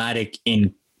problematic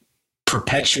in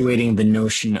perpetuating the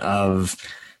notion of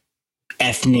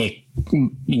ethnic,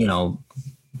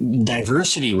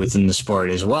 diversity within the sport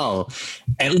as well.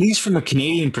 At least from a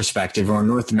Canadian perspective or a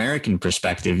North American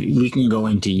perspective, we can go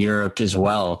into Europe as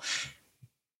well.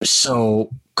 So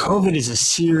COVID is a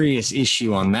serious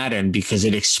issue on that end because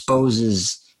it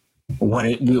exposes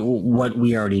what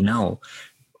we already know.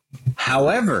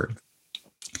 However,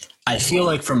 I feel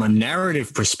like from a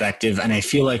narrative perspective, and I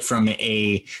feel like from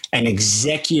an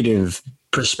executive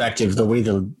perspective, the way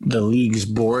the league's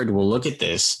board will look at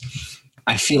this,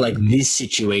 I feel like this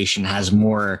situation has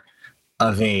more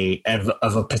of a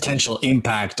potential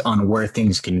impact on where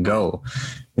things can go.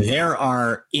 There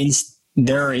are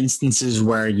instances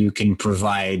where you can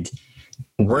provide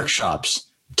workshops,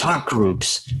 talk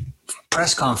groups,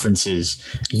 press conferences.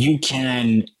 You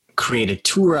can create a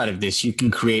tour out of this. You can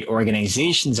create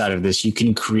organizations out of this. You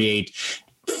can create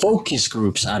focus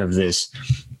groups out of this.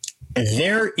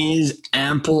 There is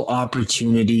ample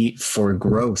opportunity for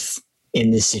growth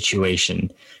in this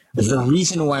situation. The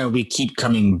reason why we keep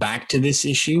coming back to this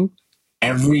issue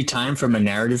every time from a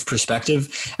narrative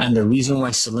perspective, and the reason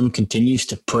why Salim continues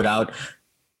to put out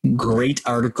great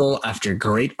article after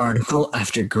great article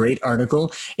after great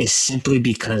article, is simply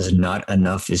because not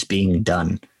enough is being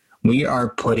done. We are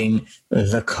putting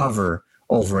the cover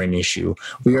over an issue.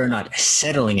 We are not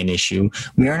settling an issue.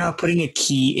 We are not putting a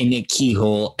key in a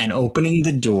keyhole and opening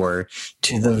the door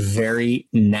to the very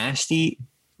nasty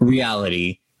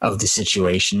reality of the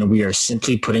situation. We are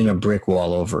simply putting a brick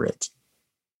wall over it.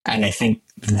 And I think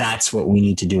that's what we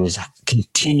need to do, is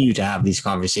continue to have these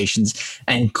conversations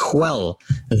and quell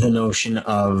the notion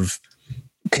of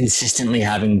consistently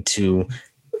having to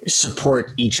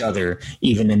support each other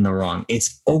even in the wrong.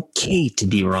 It's okay to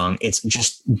be wrong. It's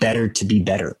just better to be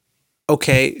better.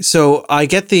 Okay, so I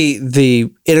get the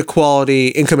inequality,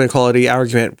 income inequality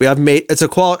argument.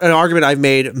 An argument I've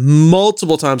made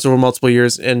multiple times over multiple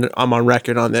years, and I'm on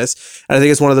record on this. And I think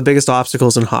it's one of the biggest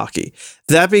obstacles in hockey.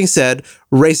 That being said,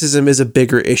 racism is a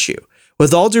bigger issue.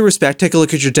 With all due respect, take a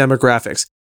look at your demographics.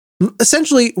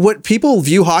 Essentially, what people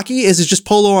view hockey is just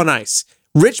polo on ice.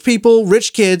 Rich people,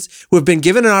 rich kids who have been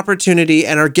given an opportunity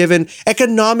and are given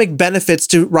economic benefits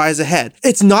to rise ahead.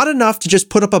 It's not enough to just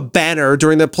put up a banner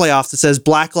during the playoffs that says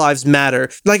Black Lives Matter.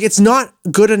 Like, it's not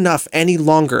good enough any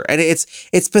longer. And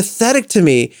it's pathetic to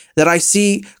me that I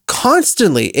see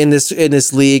constantly in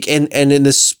this league and in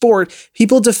this sport,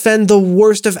 people defend the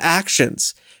worst of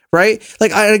actions. Right?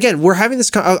 Like, again, we're having this.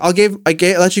 I'll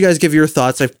let you guys give your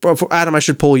thoughts. Adam, I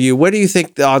should poll you. What do you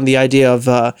think on the idea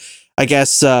of,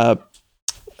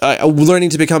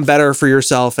 learning to become better for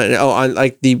yourself, and on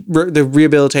like the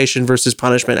rehabilitation versus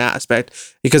punishment aspect?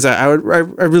 Because I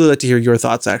really like to hear your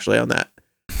thoughts actually on that.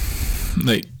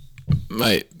 Like,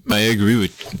 I agree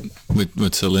with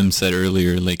what Salim said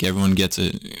earlier. Like, everyone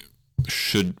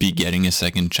should be getting a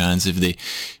second chance if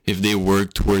they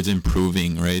work towards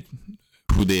improving, right,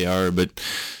 who they are. But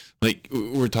like,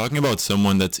 we're talking about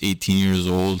someone that's 18 years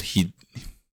old.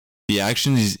 The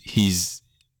actions he's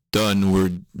done were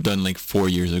done like 4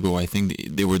 years ago. I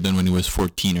think they were done when he was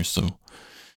 14 or so.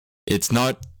 It's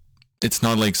not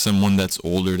like someone that's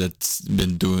older that's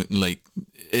been doing, like,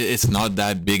 it's not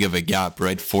that big of a gap,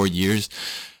 right? 4 years.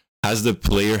 Has the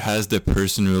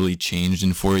person really changed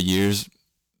in 4 years?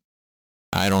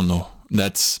 I don't know.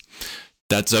 That's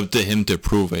up to him to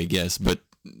prove, I guess. But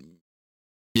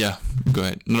yeah, go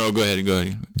ahead. No, go ahead.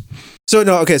 So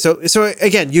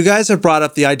again, you guys have brought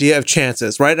up the idea of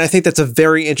chances, right? And I think that's a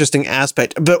very interesting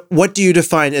aspect. But what do you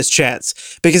define as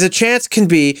chance? Because a chance can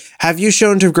be, have you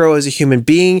shown to grow as a human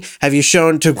being? Have you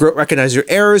shown to recognize your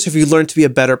errors? Have you learned to be a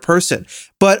better person?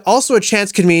 But also a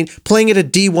chance can mean playing at a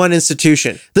D1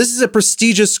 institution. This is a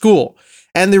prestigious school.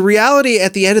 And the reality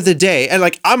at the end of the day, and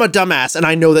like, I'm a dumbass and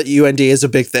I know that UND is a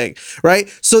big thing, right?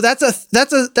 So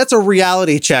that's a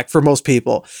reality check for most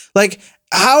people. Like,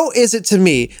 how is it to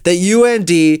me that UND,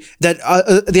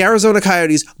 the Arizona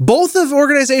Coyotes, both of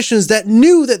organizations that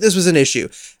knew that this was an issue,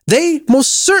 they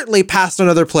most certainly passed on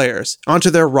other players onto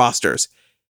their rosters.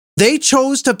 They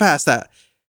chose to pass that.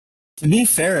 To be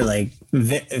fair, like,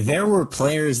 there were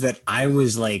players that I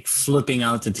was like flipping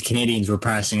out that the Canadians were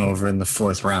passing over in the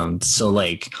 4th round. So,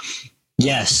 like,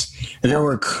 yes, there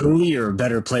were clear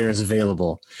better players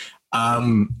available.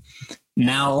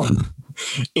 Now,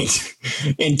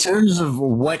 in terms of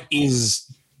what is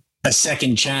a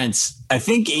second chance, I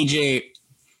think, AJ,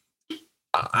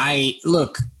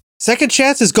 second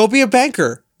chance is go be a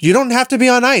banker. You don't have to be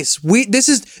on ice. This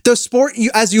is the sport,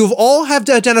 as you've all have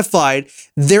identified,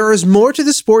 there is more to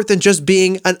the sport than just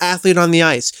being an athlete on the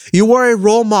ice. You are a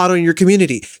role model in your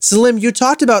community. Salim, you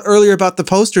talked about earlier about the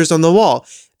posters on the wall.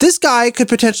 This guy could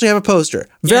potentially have a poster.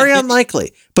 Very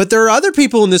unlikely. But there are other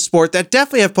people in this sport that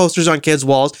definitely have posters on kids'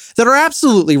 walls that are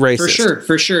absolutely racist.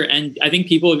 For sure. And I think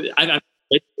people...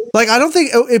 Like, I don't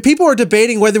think people are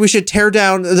debating whether we should tear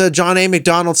down the John A.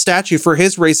 McDonald statue for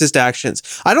his racist actions.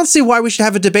 I don't see why we should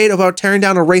have a debate about tearing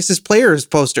down a racist player's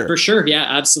poster. For sure. Yeah,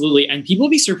 absolutely. And people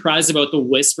be surprised about the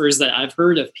whispers that I've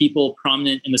heard of people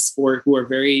prominent in the sport who are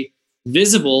very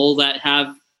visible that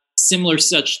have similar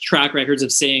such track records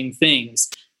of saying things.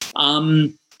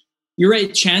 You're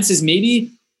right. Chances, maybe,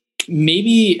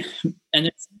 and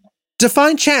it's,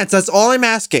 define chance. That's all I'm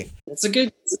asking. That's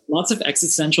lots of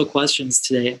existential questions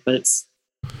today, but it's...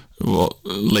 Well,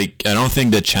 like, I don't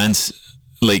think the chance,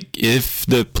 like, if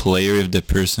the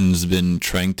person's been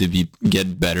trying to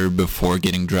get better before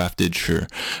getting drafted, sure.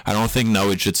 I don't think now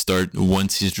it should start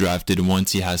once he's drafted,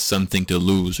 once he has something to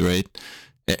lose, right?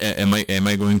 Am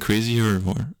I going crazy or?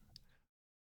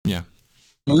 Yeah.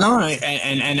 No,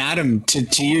 and Adam,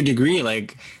 to your degree,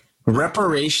 like,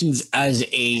 reparations as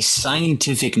a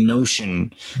scientific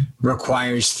notion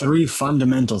requires 3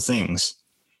 fundamental things,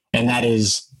 and that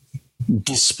is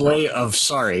display of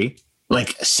sorry,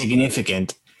 like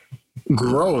significant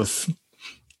growth,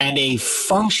 and a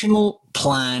functional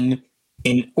plan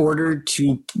in order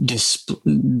to disprove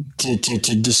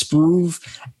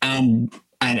and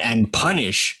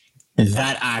punish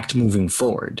that act moving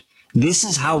forward. This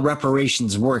is how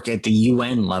reparations work at the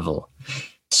UN level.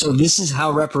 So this is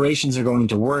how reparations are going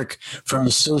to work from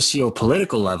a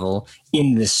socio-political level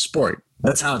in this sport.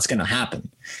 That's how it's going to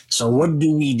happen. So what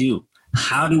do we do?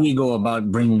 How do we go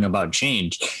about bringing about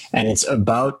change? And it's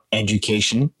about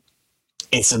education.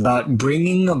 It's about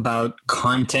bringing about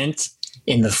content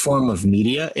in the form of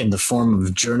media, in the form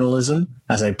of journalism,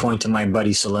 as I point to my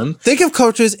buddy Salim. Think of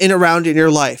coaches around in your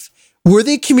life. Were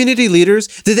they community leaders?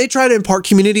 Did they try to impart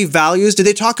community values? Did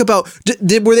they talk about,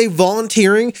 were they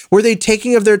volunteering? Were they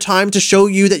taking of their time to show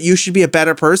you that you should be a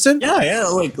better person? Yeah.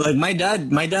 Like my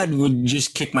dad would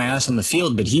just kick my ass on the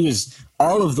field, but he was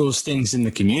all of those things in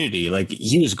the community. Like,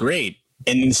 he was great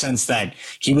in the sense that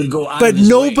he would go out. But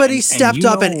nobody stepped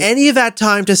up at any of that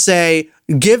time to say,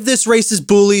 give this racist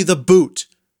bully the boot.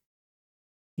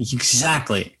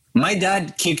 Exactly. My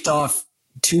dad kicked off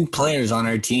 2 players on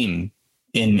our team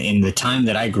in the time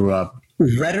that I grew up.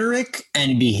 Rhetoric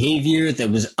and behavior that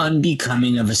was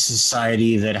unbecoming of a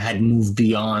society that had moved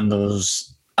beyond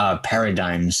those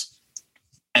paradigms.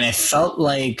 And I felt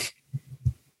like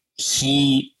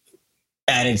he,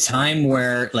 at a time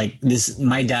where, like, this,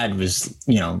 my dad was,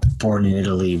 born in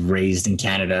Italy, raised in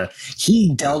Canada.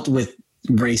 He dealt with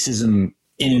racism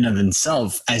in and of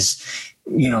himself, as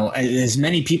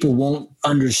many people won't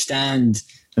understand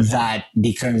that,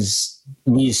 because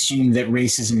we assume that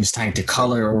racism is tied to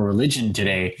color or religion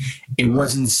today. It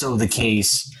wasn't so the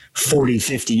case 40,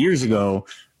 50 years ago,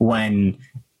 when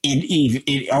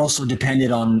it also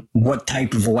depended on what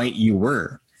type of white you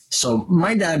were. So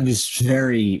my dad was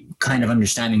very kind of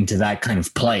understanding to that kind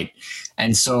of plight.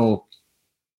 And so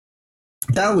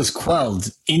that was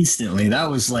quelled instantly. That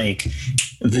was like,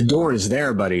 the door is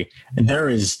there, buddy. There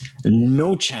is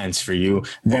no chance for you.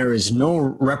 There is no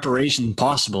reparation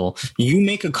possible. You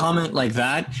make a comment like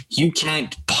that, you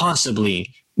can't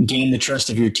possibly gain the trust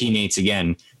of your teammates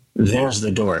again. There's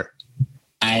the door.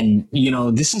 And,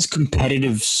 this is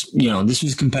competitive, this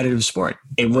was competitive sport.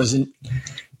 It wasn't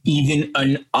even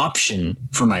an option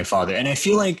for my father. And I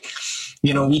feel like,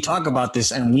 we talk about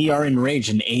this and we are enraged,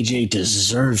 and AJ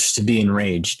deserves to be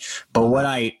enraged. But what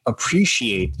I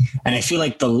appreciate, and I feel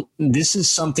like this is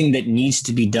something that needs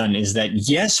to be done, is that,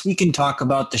 yes, we can talk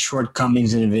about the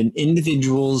shortcomings of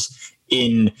individuals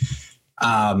in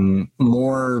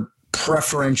more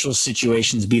preferential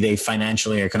situations, be they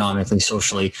financially, economically,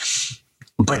 socially.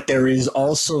 But there is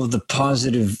also the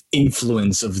positive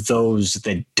influence of those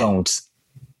that don't,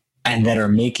 and that are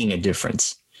making a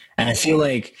difference. And I feel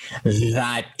like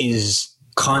that is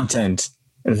content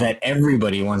that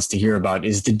everybody wants to hear about,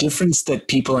 is the difference that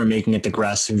people are making at the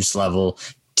grassroots level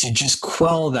to just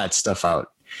quell that stuff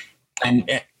out. And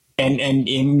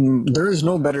there is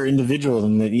no better individual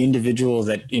than the individual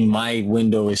that in my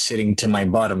window is sitting to my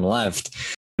bottom left.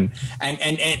 And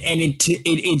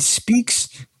it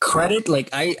speaks credit. Like,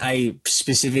 I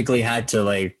specifically had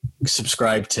to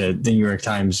subscribe to the New York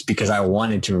Times because I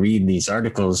wanted to read these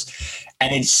articles,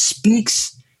 and it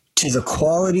speaks to the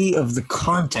quality of the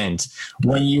content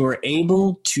when you are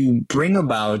able to bring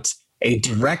about a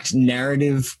direct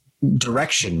narrative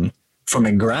direction from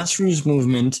a grassroots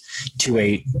movement to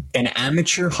an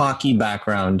amateur hockey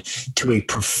background to a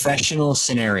professional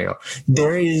scenario.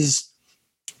 There is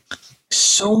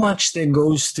so much that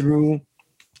goes through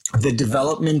the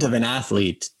development of an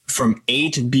athlete from A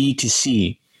to B to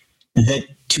C, that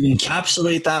to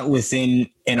encapsulate that within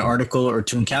an article, or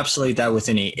to encapsulate that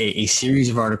within a series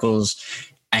of articles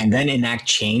and then enact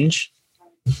change,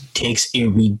 takes a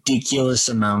ridiculous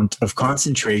amount of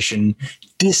concentration,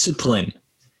 discipline,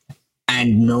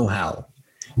 and know-how.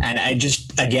 And I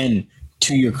just, again,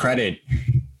 to your credit,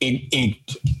 it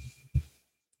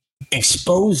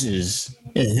exposes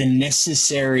the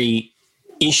necessary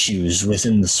issues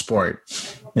within the sport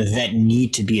that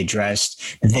need to be addressed,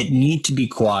 that need to be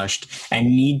quashed, and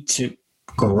need to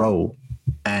grow.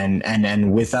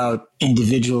 And without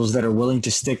individuals that are willing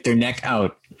to stick their neck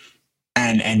out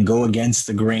and go against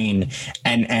the grain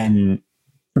and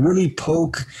really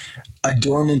poke a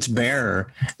dormant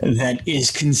bear that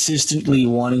is consistently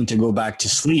wanting to go back to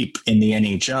sleep in the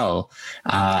NHL.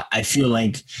 I feel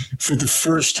like for the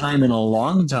first time in a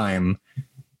long time,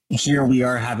 here we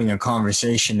are having a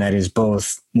conversation that is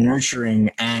both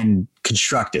nurturing and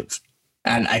constructive.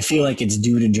 And I feel like it's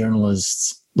due to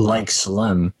journalists like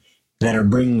Salim that are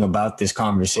bringing about this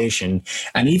conversation.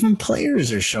 And even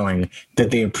players are showing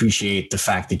that they appreciate the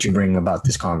fact that you're bringing about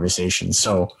this conversation.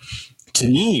 So to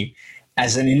me,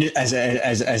 as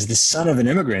the son of an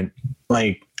immigrant,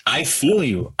 like, I feel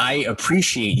you, I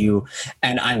appreciate you,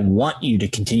 and I want you to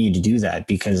continue to do that,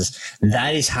 because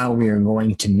that is how we are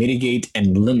going to mitigate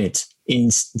and limit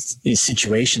in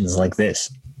situations like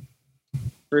this.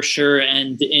 For sure.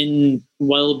 And in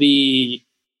what'll be,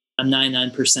 I'm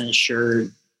 99% sure,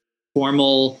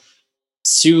 formal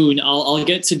soon I'll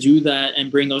get to do that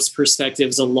and bring those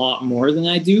perspectives a lot more than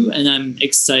I do, and I'm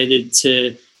excited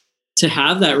to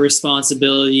have that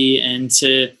responsibility and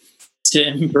to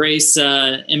embrace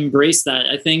that.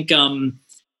 I think what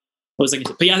was I going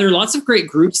to say? But yeah, there are lots of great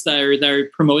groups that are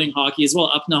promoting hockey as well.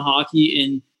 Upna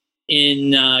Hockey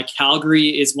in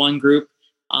Calgary is one group.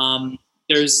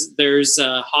 There's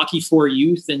Hockey for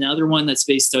Youth, another one that's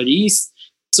based out east.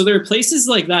 So there are places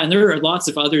like that, and there are lots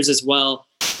of others as well.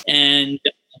 And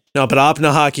no, but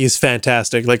Opna Hockey is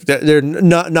fantastic. Like, there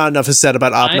not enough is said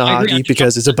about Opna Hockey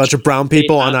because it's a bunch of brown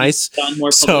people on ice.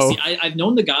 So I've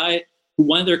known the guy,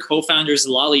 one of their co-founders,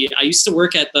 Lally. I used to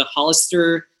work at the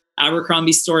Hollister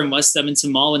Abercrombie store in West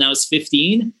Edmonton Mall when I was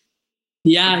 15.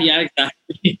 Yeah,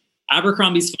 exactly.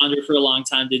 Abercrombie's founder for a long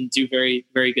time didn't do very,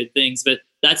 very good things, but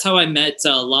that's how I met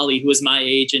Lally, who was my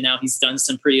age, and now he's done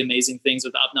some pretty amazing things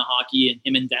with Upna Hockey, and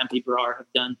him and Dampy Brar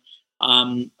have done.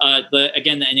 The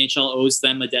NHL owes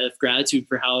them a debt of gratitude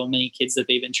for how many kids that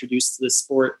they've introduced to the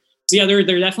sport. So yeah, there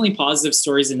are definitely positive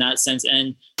stories in that sense,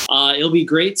 and it'll be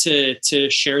great to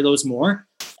share those more.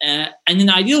 And in an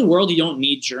ideal world, you don't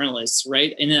need journalists,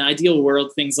 right? In an ideal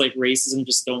world, things like racism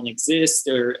just don't exist,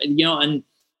 and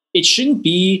it shouldn't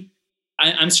be.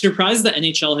 I'm surprised the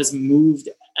NHL has moved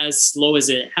as slow as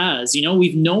it has.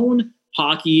 We've known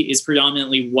hockey is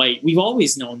predominantly white. We've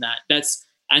always known that.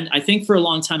 And I think for a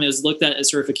long time it was looked at as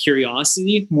sort of a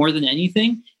curiosity more than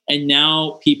anything. And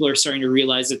now people are starting to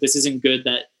realize that this isn't good,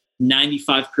 that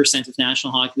 95% of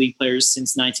National Hockey League players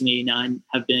since 1989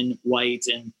 have been white.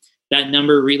 And that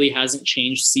number really hasn't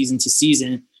changed season to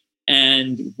season.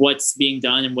 And what's being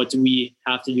done and what do we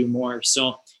have to do more?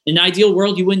 So in an ideal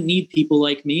world, you wouldn't need people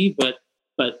like me, but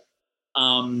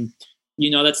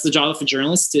that's the job of a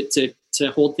journalist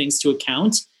to hold things to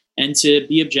account and to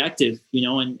be objective,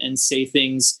 and say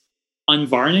things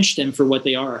unvarnished and for what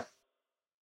they are.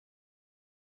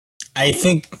 I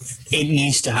think it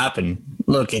needs to happen.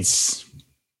 Look, this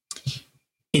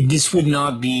would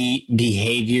not be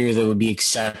behavior that would be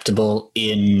acceptable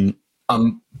in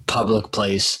a public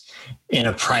place, in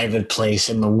a private place,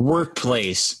 in the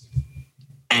workplace.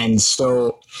 And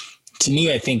so to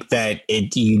me, I think that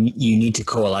you need to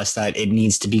coalesce that. It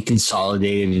needs to be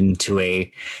consolidated into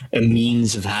a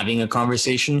means of having a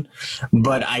conversation.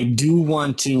 But I do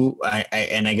want to,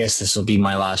 and I guess this will be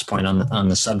my last point on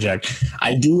the subject.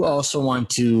 I do also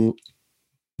want to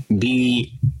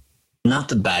be not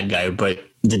the bad guy, but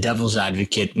the devil's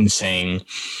advocate in saying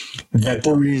that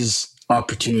there is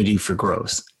opportunity for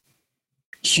growth.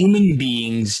 Human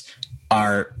beings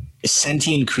are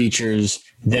sentient creatures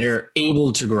that are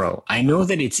able to grow. I know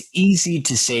that it's easy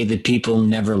to say that people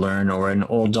never learn or an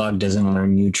old dog doesn't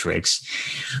learn new tricks.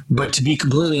 But to be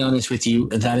completely honest with you,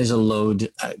 that is a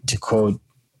load, to quote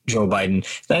Joe Biden,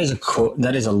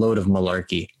 that is a load of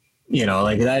malarkey.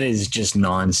 That is just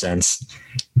nonsense.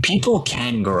 People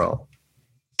can grow.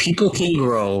 People can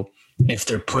grow if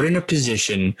they're put in a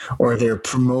position or they're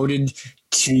promoted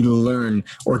to learn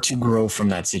or to grow from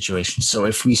that situation. So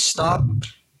if we stop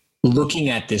looking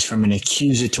at this from an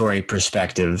accusatory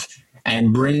perspective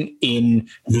and bring in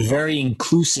the very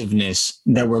inclusiveness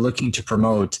that we're looking to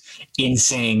promote in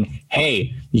saying,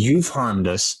 hey, you've harmed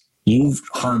us. You've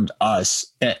harmed us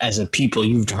as a people.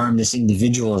 You've harmed this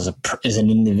individual as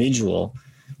an individual.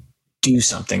 Do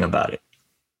something about it.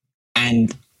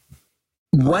 And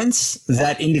once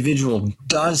that individual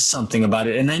does something about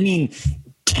it, and I mean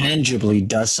tangibly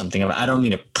does something about it. I don't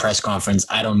mean a press conference.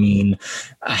 I don't mean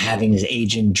having his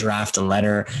agent draft a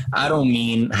letter. I don't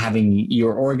mean having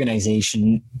your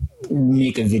organization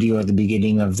make a video at the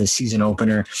beginning of the season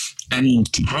opener. I mean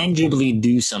tangibly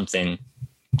do something.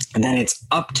 And then it's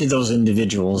up to those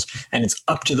individuals and it's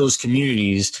up to those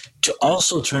communities to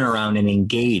also turn around and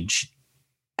engage.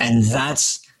 And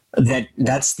that's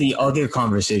the other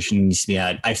conversation that needs to be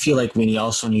had. I feel like we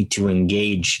also need to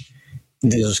engage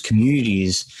those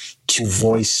communities to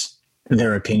voice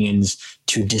their opinions,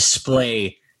 to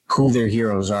display who their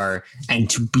heroes are, and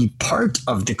to be part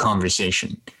of the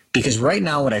conversation. Because right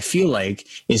now what I feel like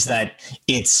is that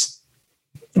it's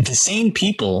the same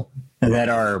people that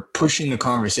are pushing the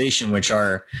conversation, which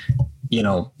are,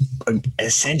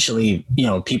 essentially,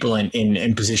 people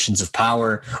in positions of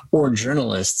power or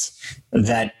journalists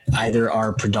that either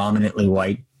are predominantly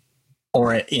white,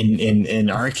 or in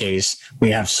our case,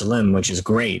 we have Salim, which is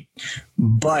great.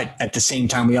 But at the same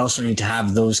time, we also need to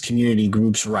have those community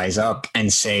groups rise up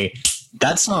and say,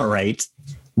 that's not right.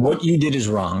 What you did is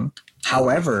wrong.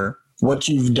 However, what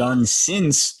you've done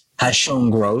since has shown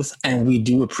growth, and we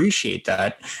do appreciate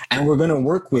that. And we're going to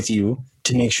work with you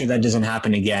to make sure that doesn't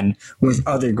happen again with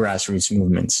other grassroots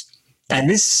movements. And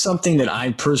this is something that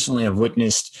I personally have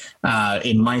witnessed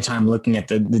in my time looking at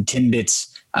the Timbits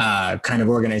kind of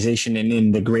organization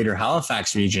in the greater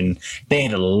Halifax region. They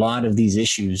had a lot of these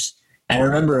issues. And I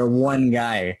remember one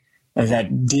guy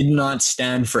that did not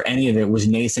stand for any of it was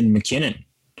Nathan McKinnon.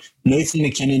 Nathan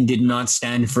McKinnon did not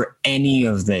stand for any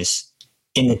of this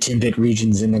in the Timbit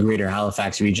regions in the greater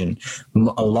Halifax region.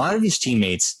 A lot of his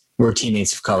teammates were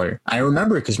teammates of color. I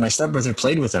remember because my stepbrother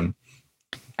played with him.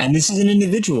 And this is an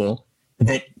individual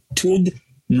that could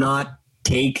not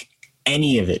take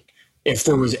any of it. If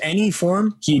there was any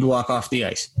form, he'd walk off the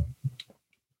ice.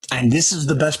 And this is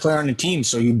the best player on the team,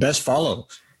 so you best follow.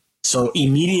 So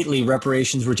immediately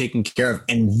reparations were taken care of.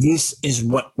 And this is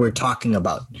what we're talking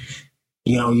about.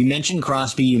 You know, you mentioned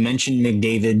Crosby, you mentioned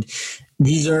McDavid.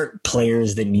 These are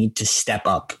players that need to step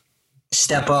up.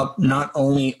 Step up not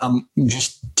only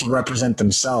just to represent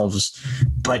themselves,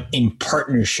 but in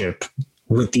partnership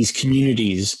with these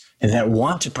communities that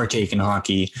want to partake in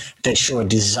hockey, that show a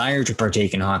desire to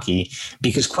partake in hockey,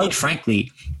 because quite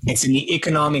frankly, it's in the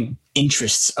economic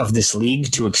interests of this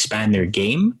league to expand their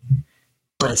game,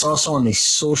 but it's also on the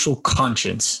social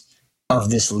conscience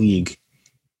of this league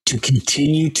to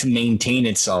continue to maintain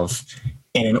itself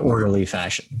in an orderly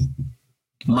fashion.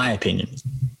 My opinion.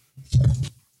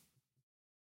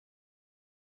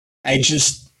 I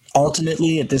just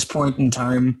ultimately, at this point in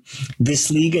time,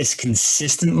 this league has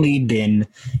consistently been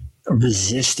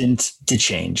resistant to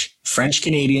change. French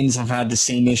Canadians have had the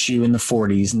same issue in the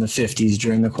 40s and the 50s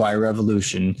during the Quiet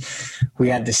Revolution. We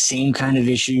had the same kind of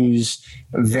issues,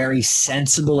 very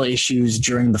sensible issues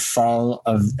during the fall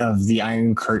of the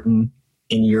Iron Curtain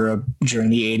in Europe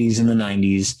during the 80s and the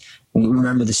 90s. We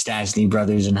remember the Stasny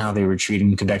brothers and how they were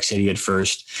treating Quebec City at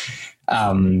first.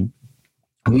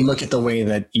 We look at the way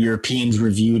that Europeans were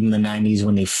viewed in the 90s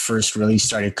when they first really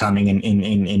started coming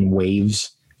in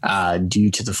waves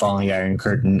due to the falling Iron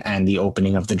Curtain and the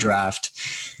opening of the draft.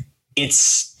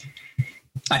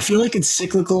 I feel like it's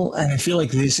cyclical, and I feel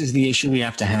like this is the issue we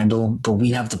have to handle, but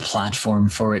we have the platform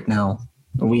for it now.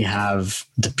 We have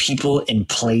the people in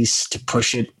place to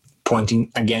push it,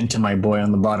 pointing again to my boy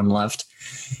on the bottom left.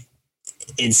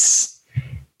 This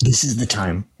is the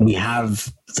time. We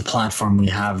have the platform, we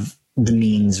have the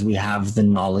means, we have the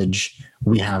knowledge,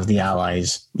 we have the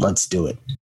allies. Let's do it.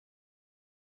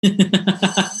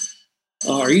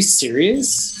 Oh, are you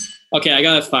serious? Okay, I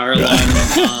got a fire alarm.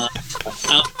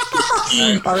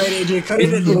 All right, AJ, cut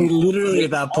it literally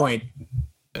at that point.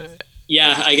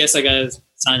 Yeah, I guess I gotta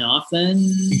sign off then.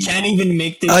 You can't even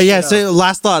make this. Oh yeah, so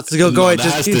last thoughts. Go ahead.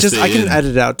 Just I can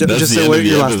edit it out. Just say what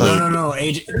your last thoughts. No,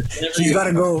 AJ, he's got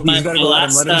to go. He's got to go. Let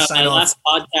him sign off. Last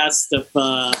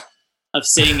podcast of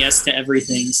saying yes to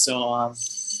everything. So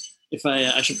if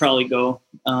I should probably go.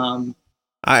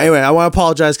 Anyway, I want to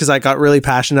apologize because I got really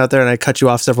passionate out there and I cut you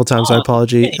off several times. So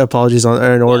apologies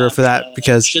are in order for that,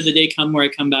 because should the day come where I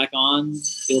come back on,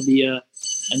 it'll be a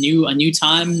new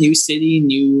time, new city,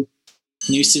 new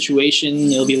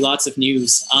situation. It'll be lots of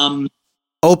news.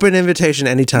 Open invitation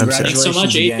anytime, sir. Thanks so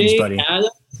much, AJ, buddy.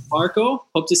 Adam, Marco.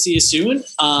 Hope to see you soon.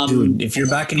 Dude, if you're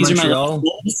back in Montreal,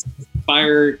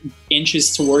 fire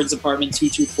inches towards apartment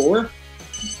 224.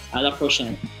 À la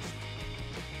prochaine.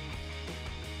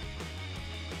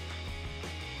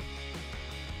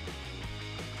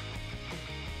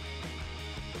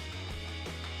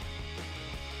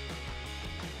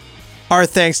 Our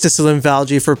thanks to Salim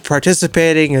Valji for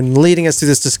participating and leading us through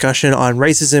this discussion on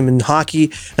racism in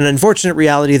hockey, an unfortunate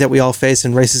reality that we all face,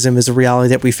 and racism is a reality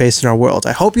that we face in our world.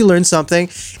 I hope you learned something.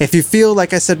 If you feel,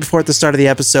 like I said before at the start of the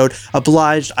episode,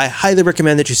 obliged, I highly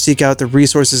recommend that you seek out the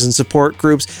resources and support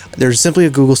groups. There's simply a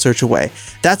Google search away.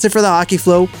 That's it for the Hockey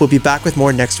Flow. We'll be back with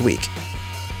more next week.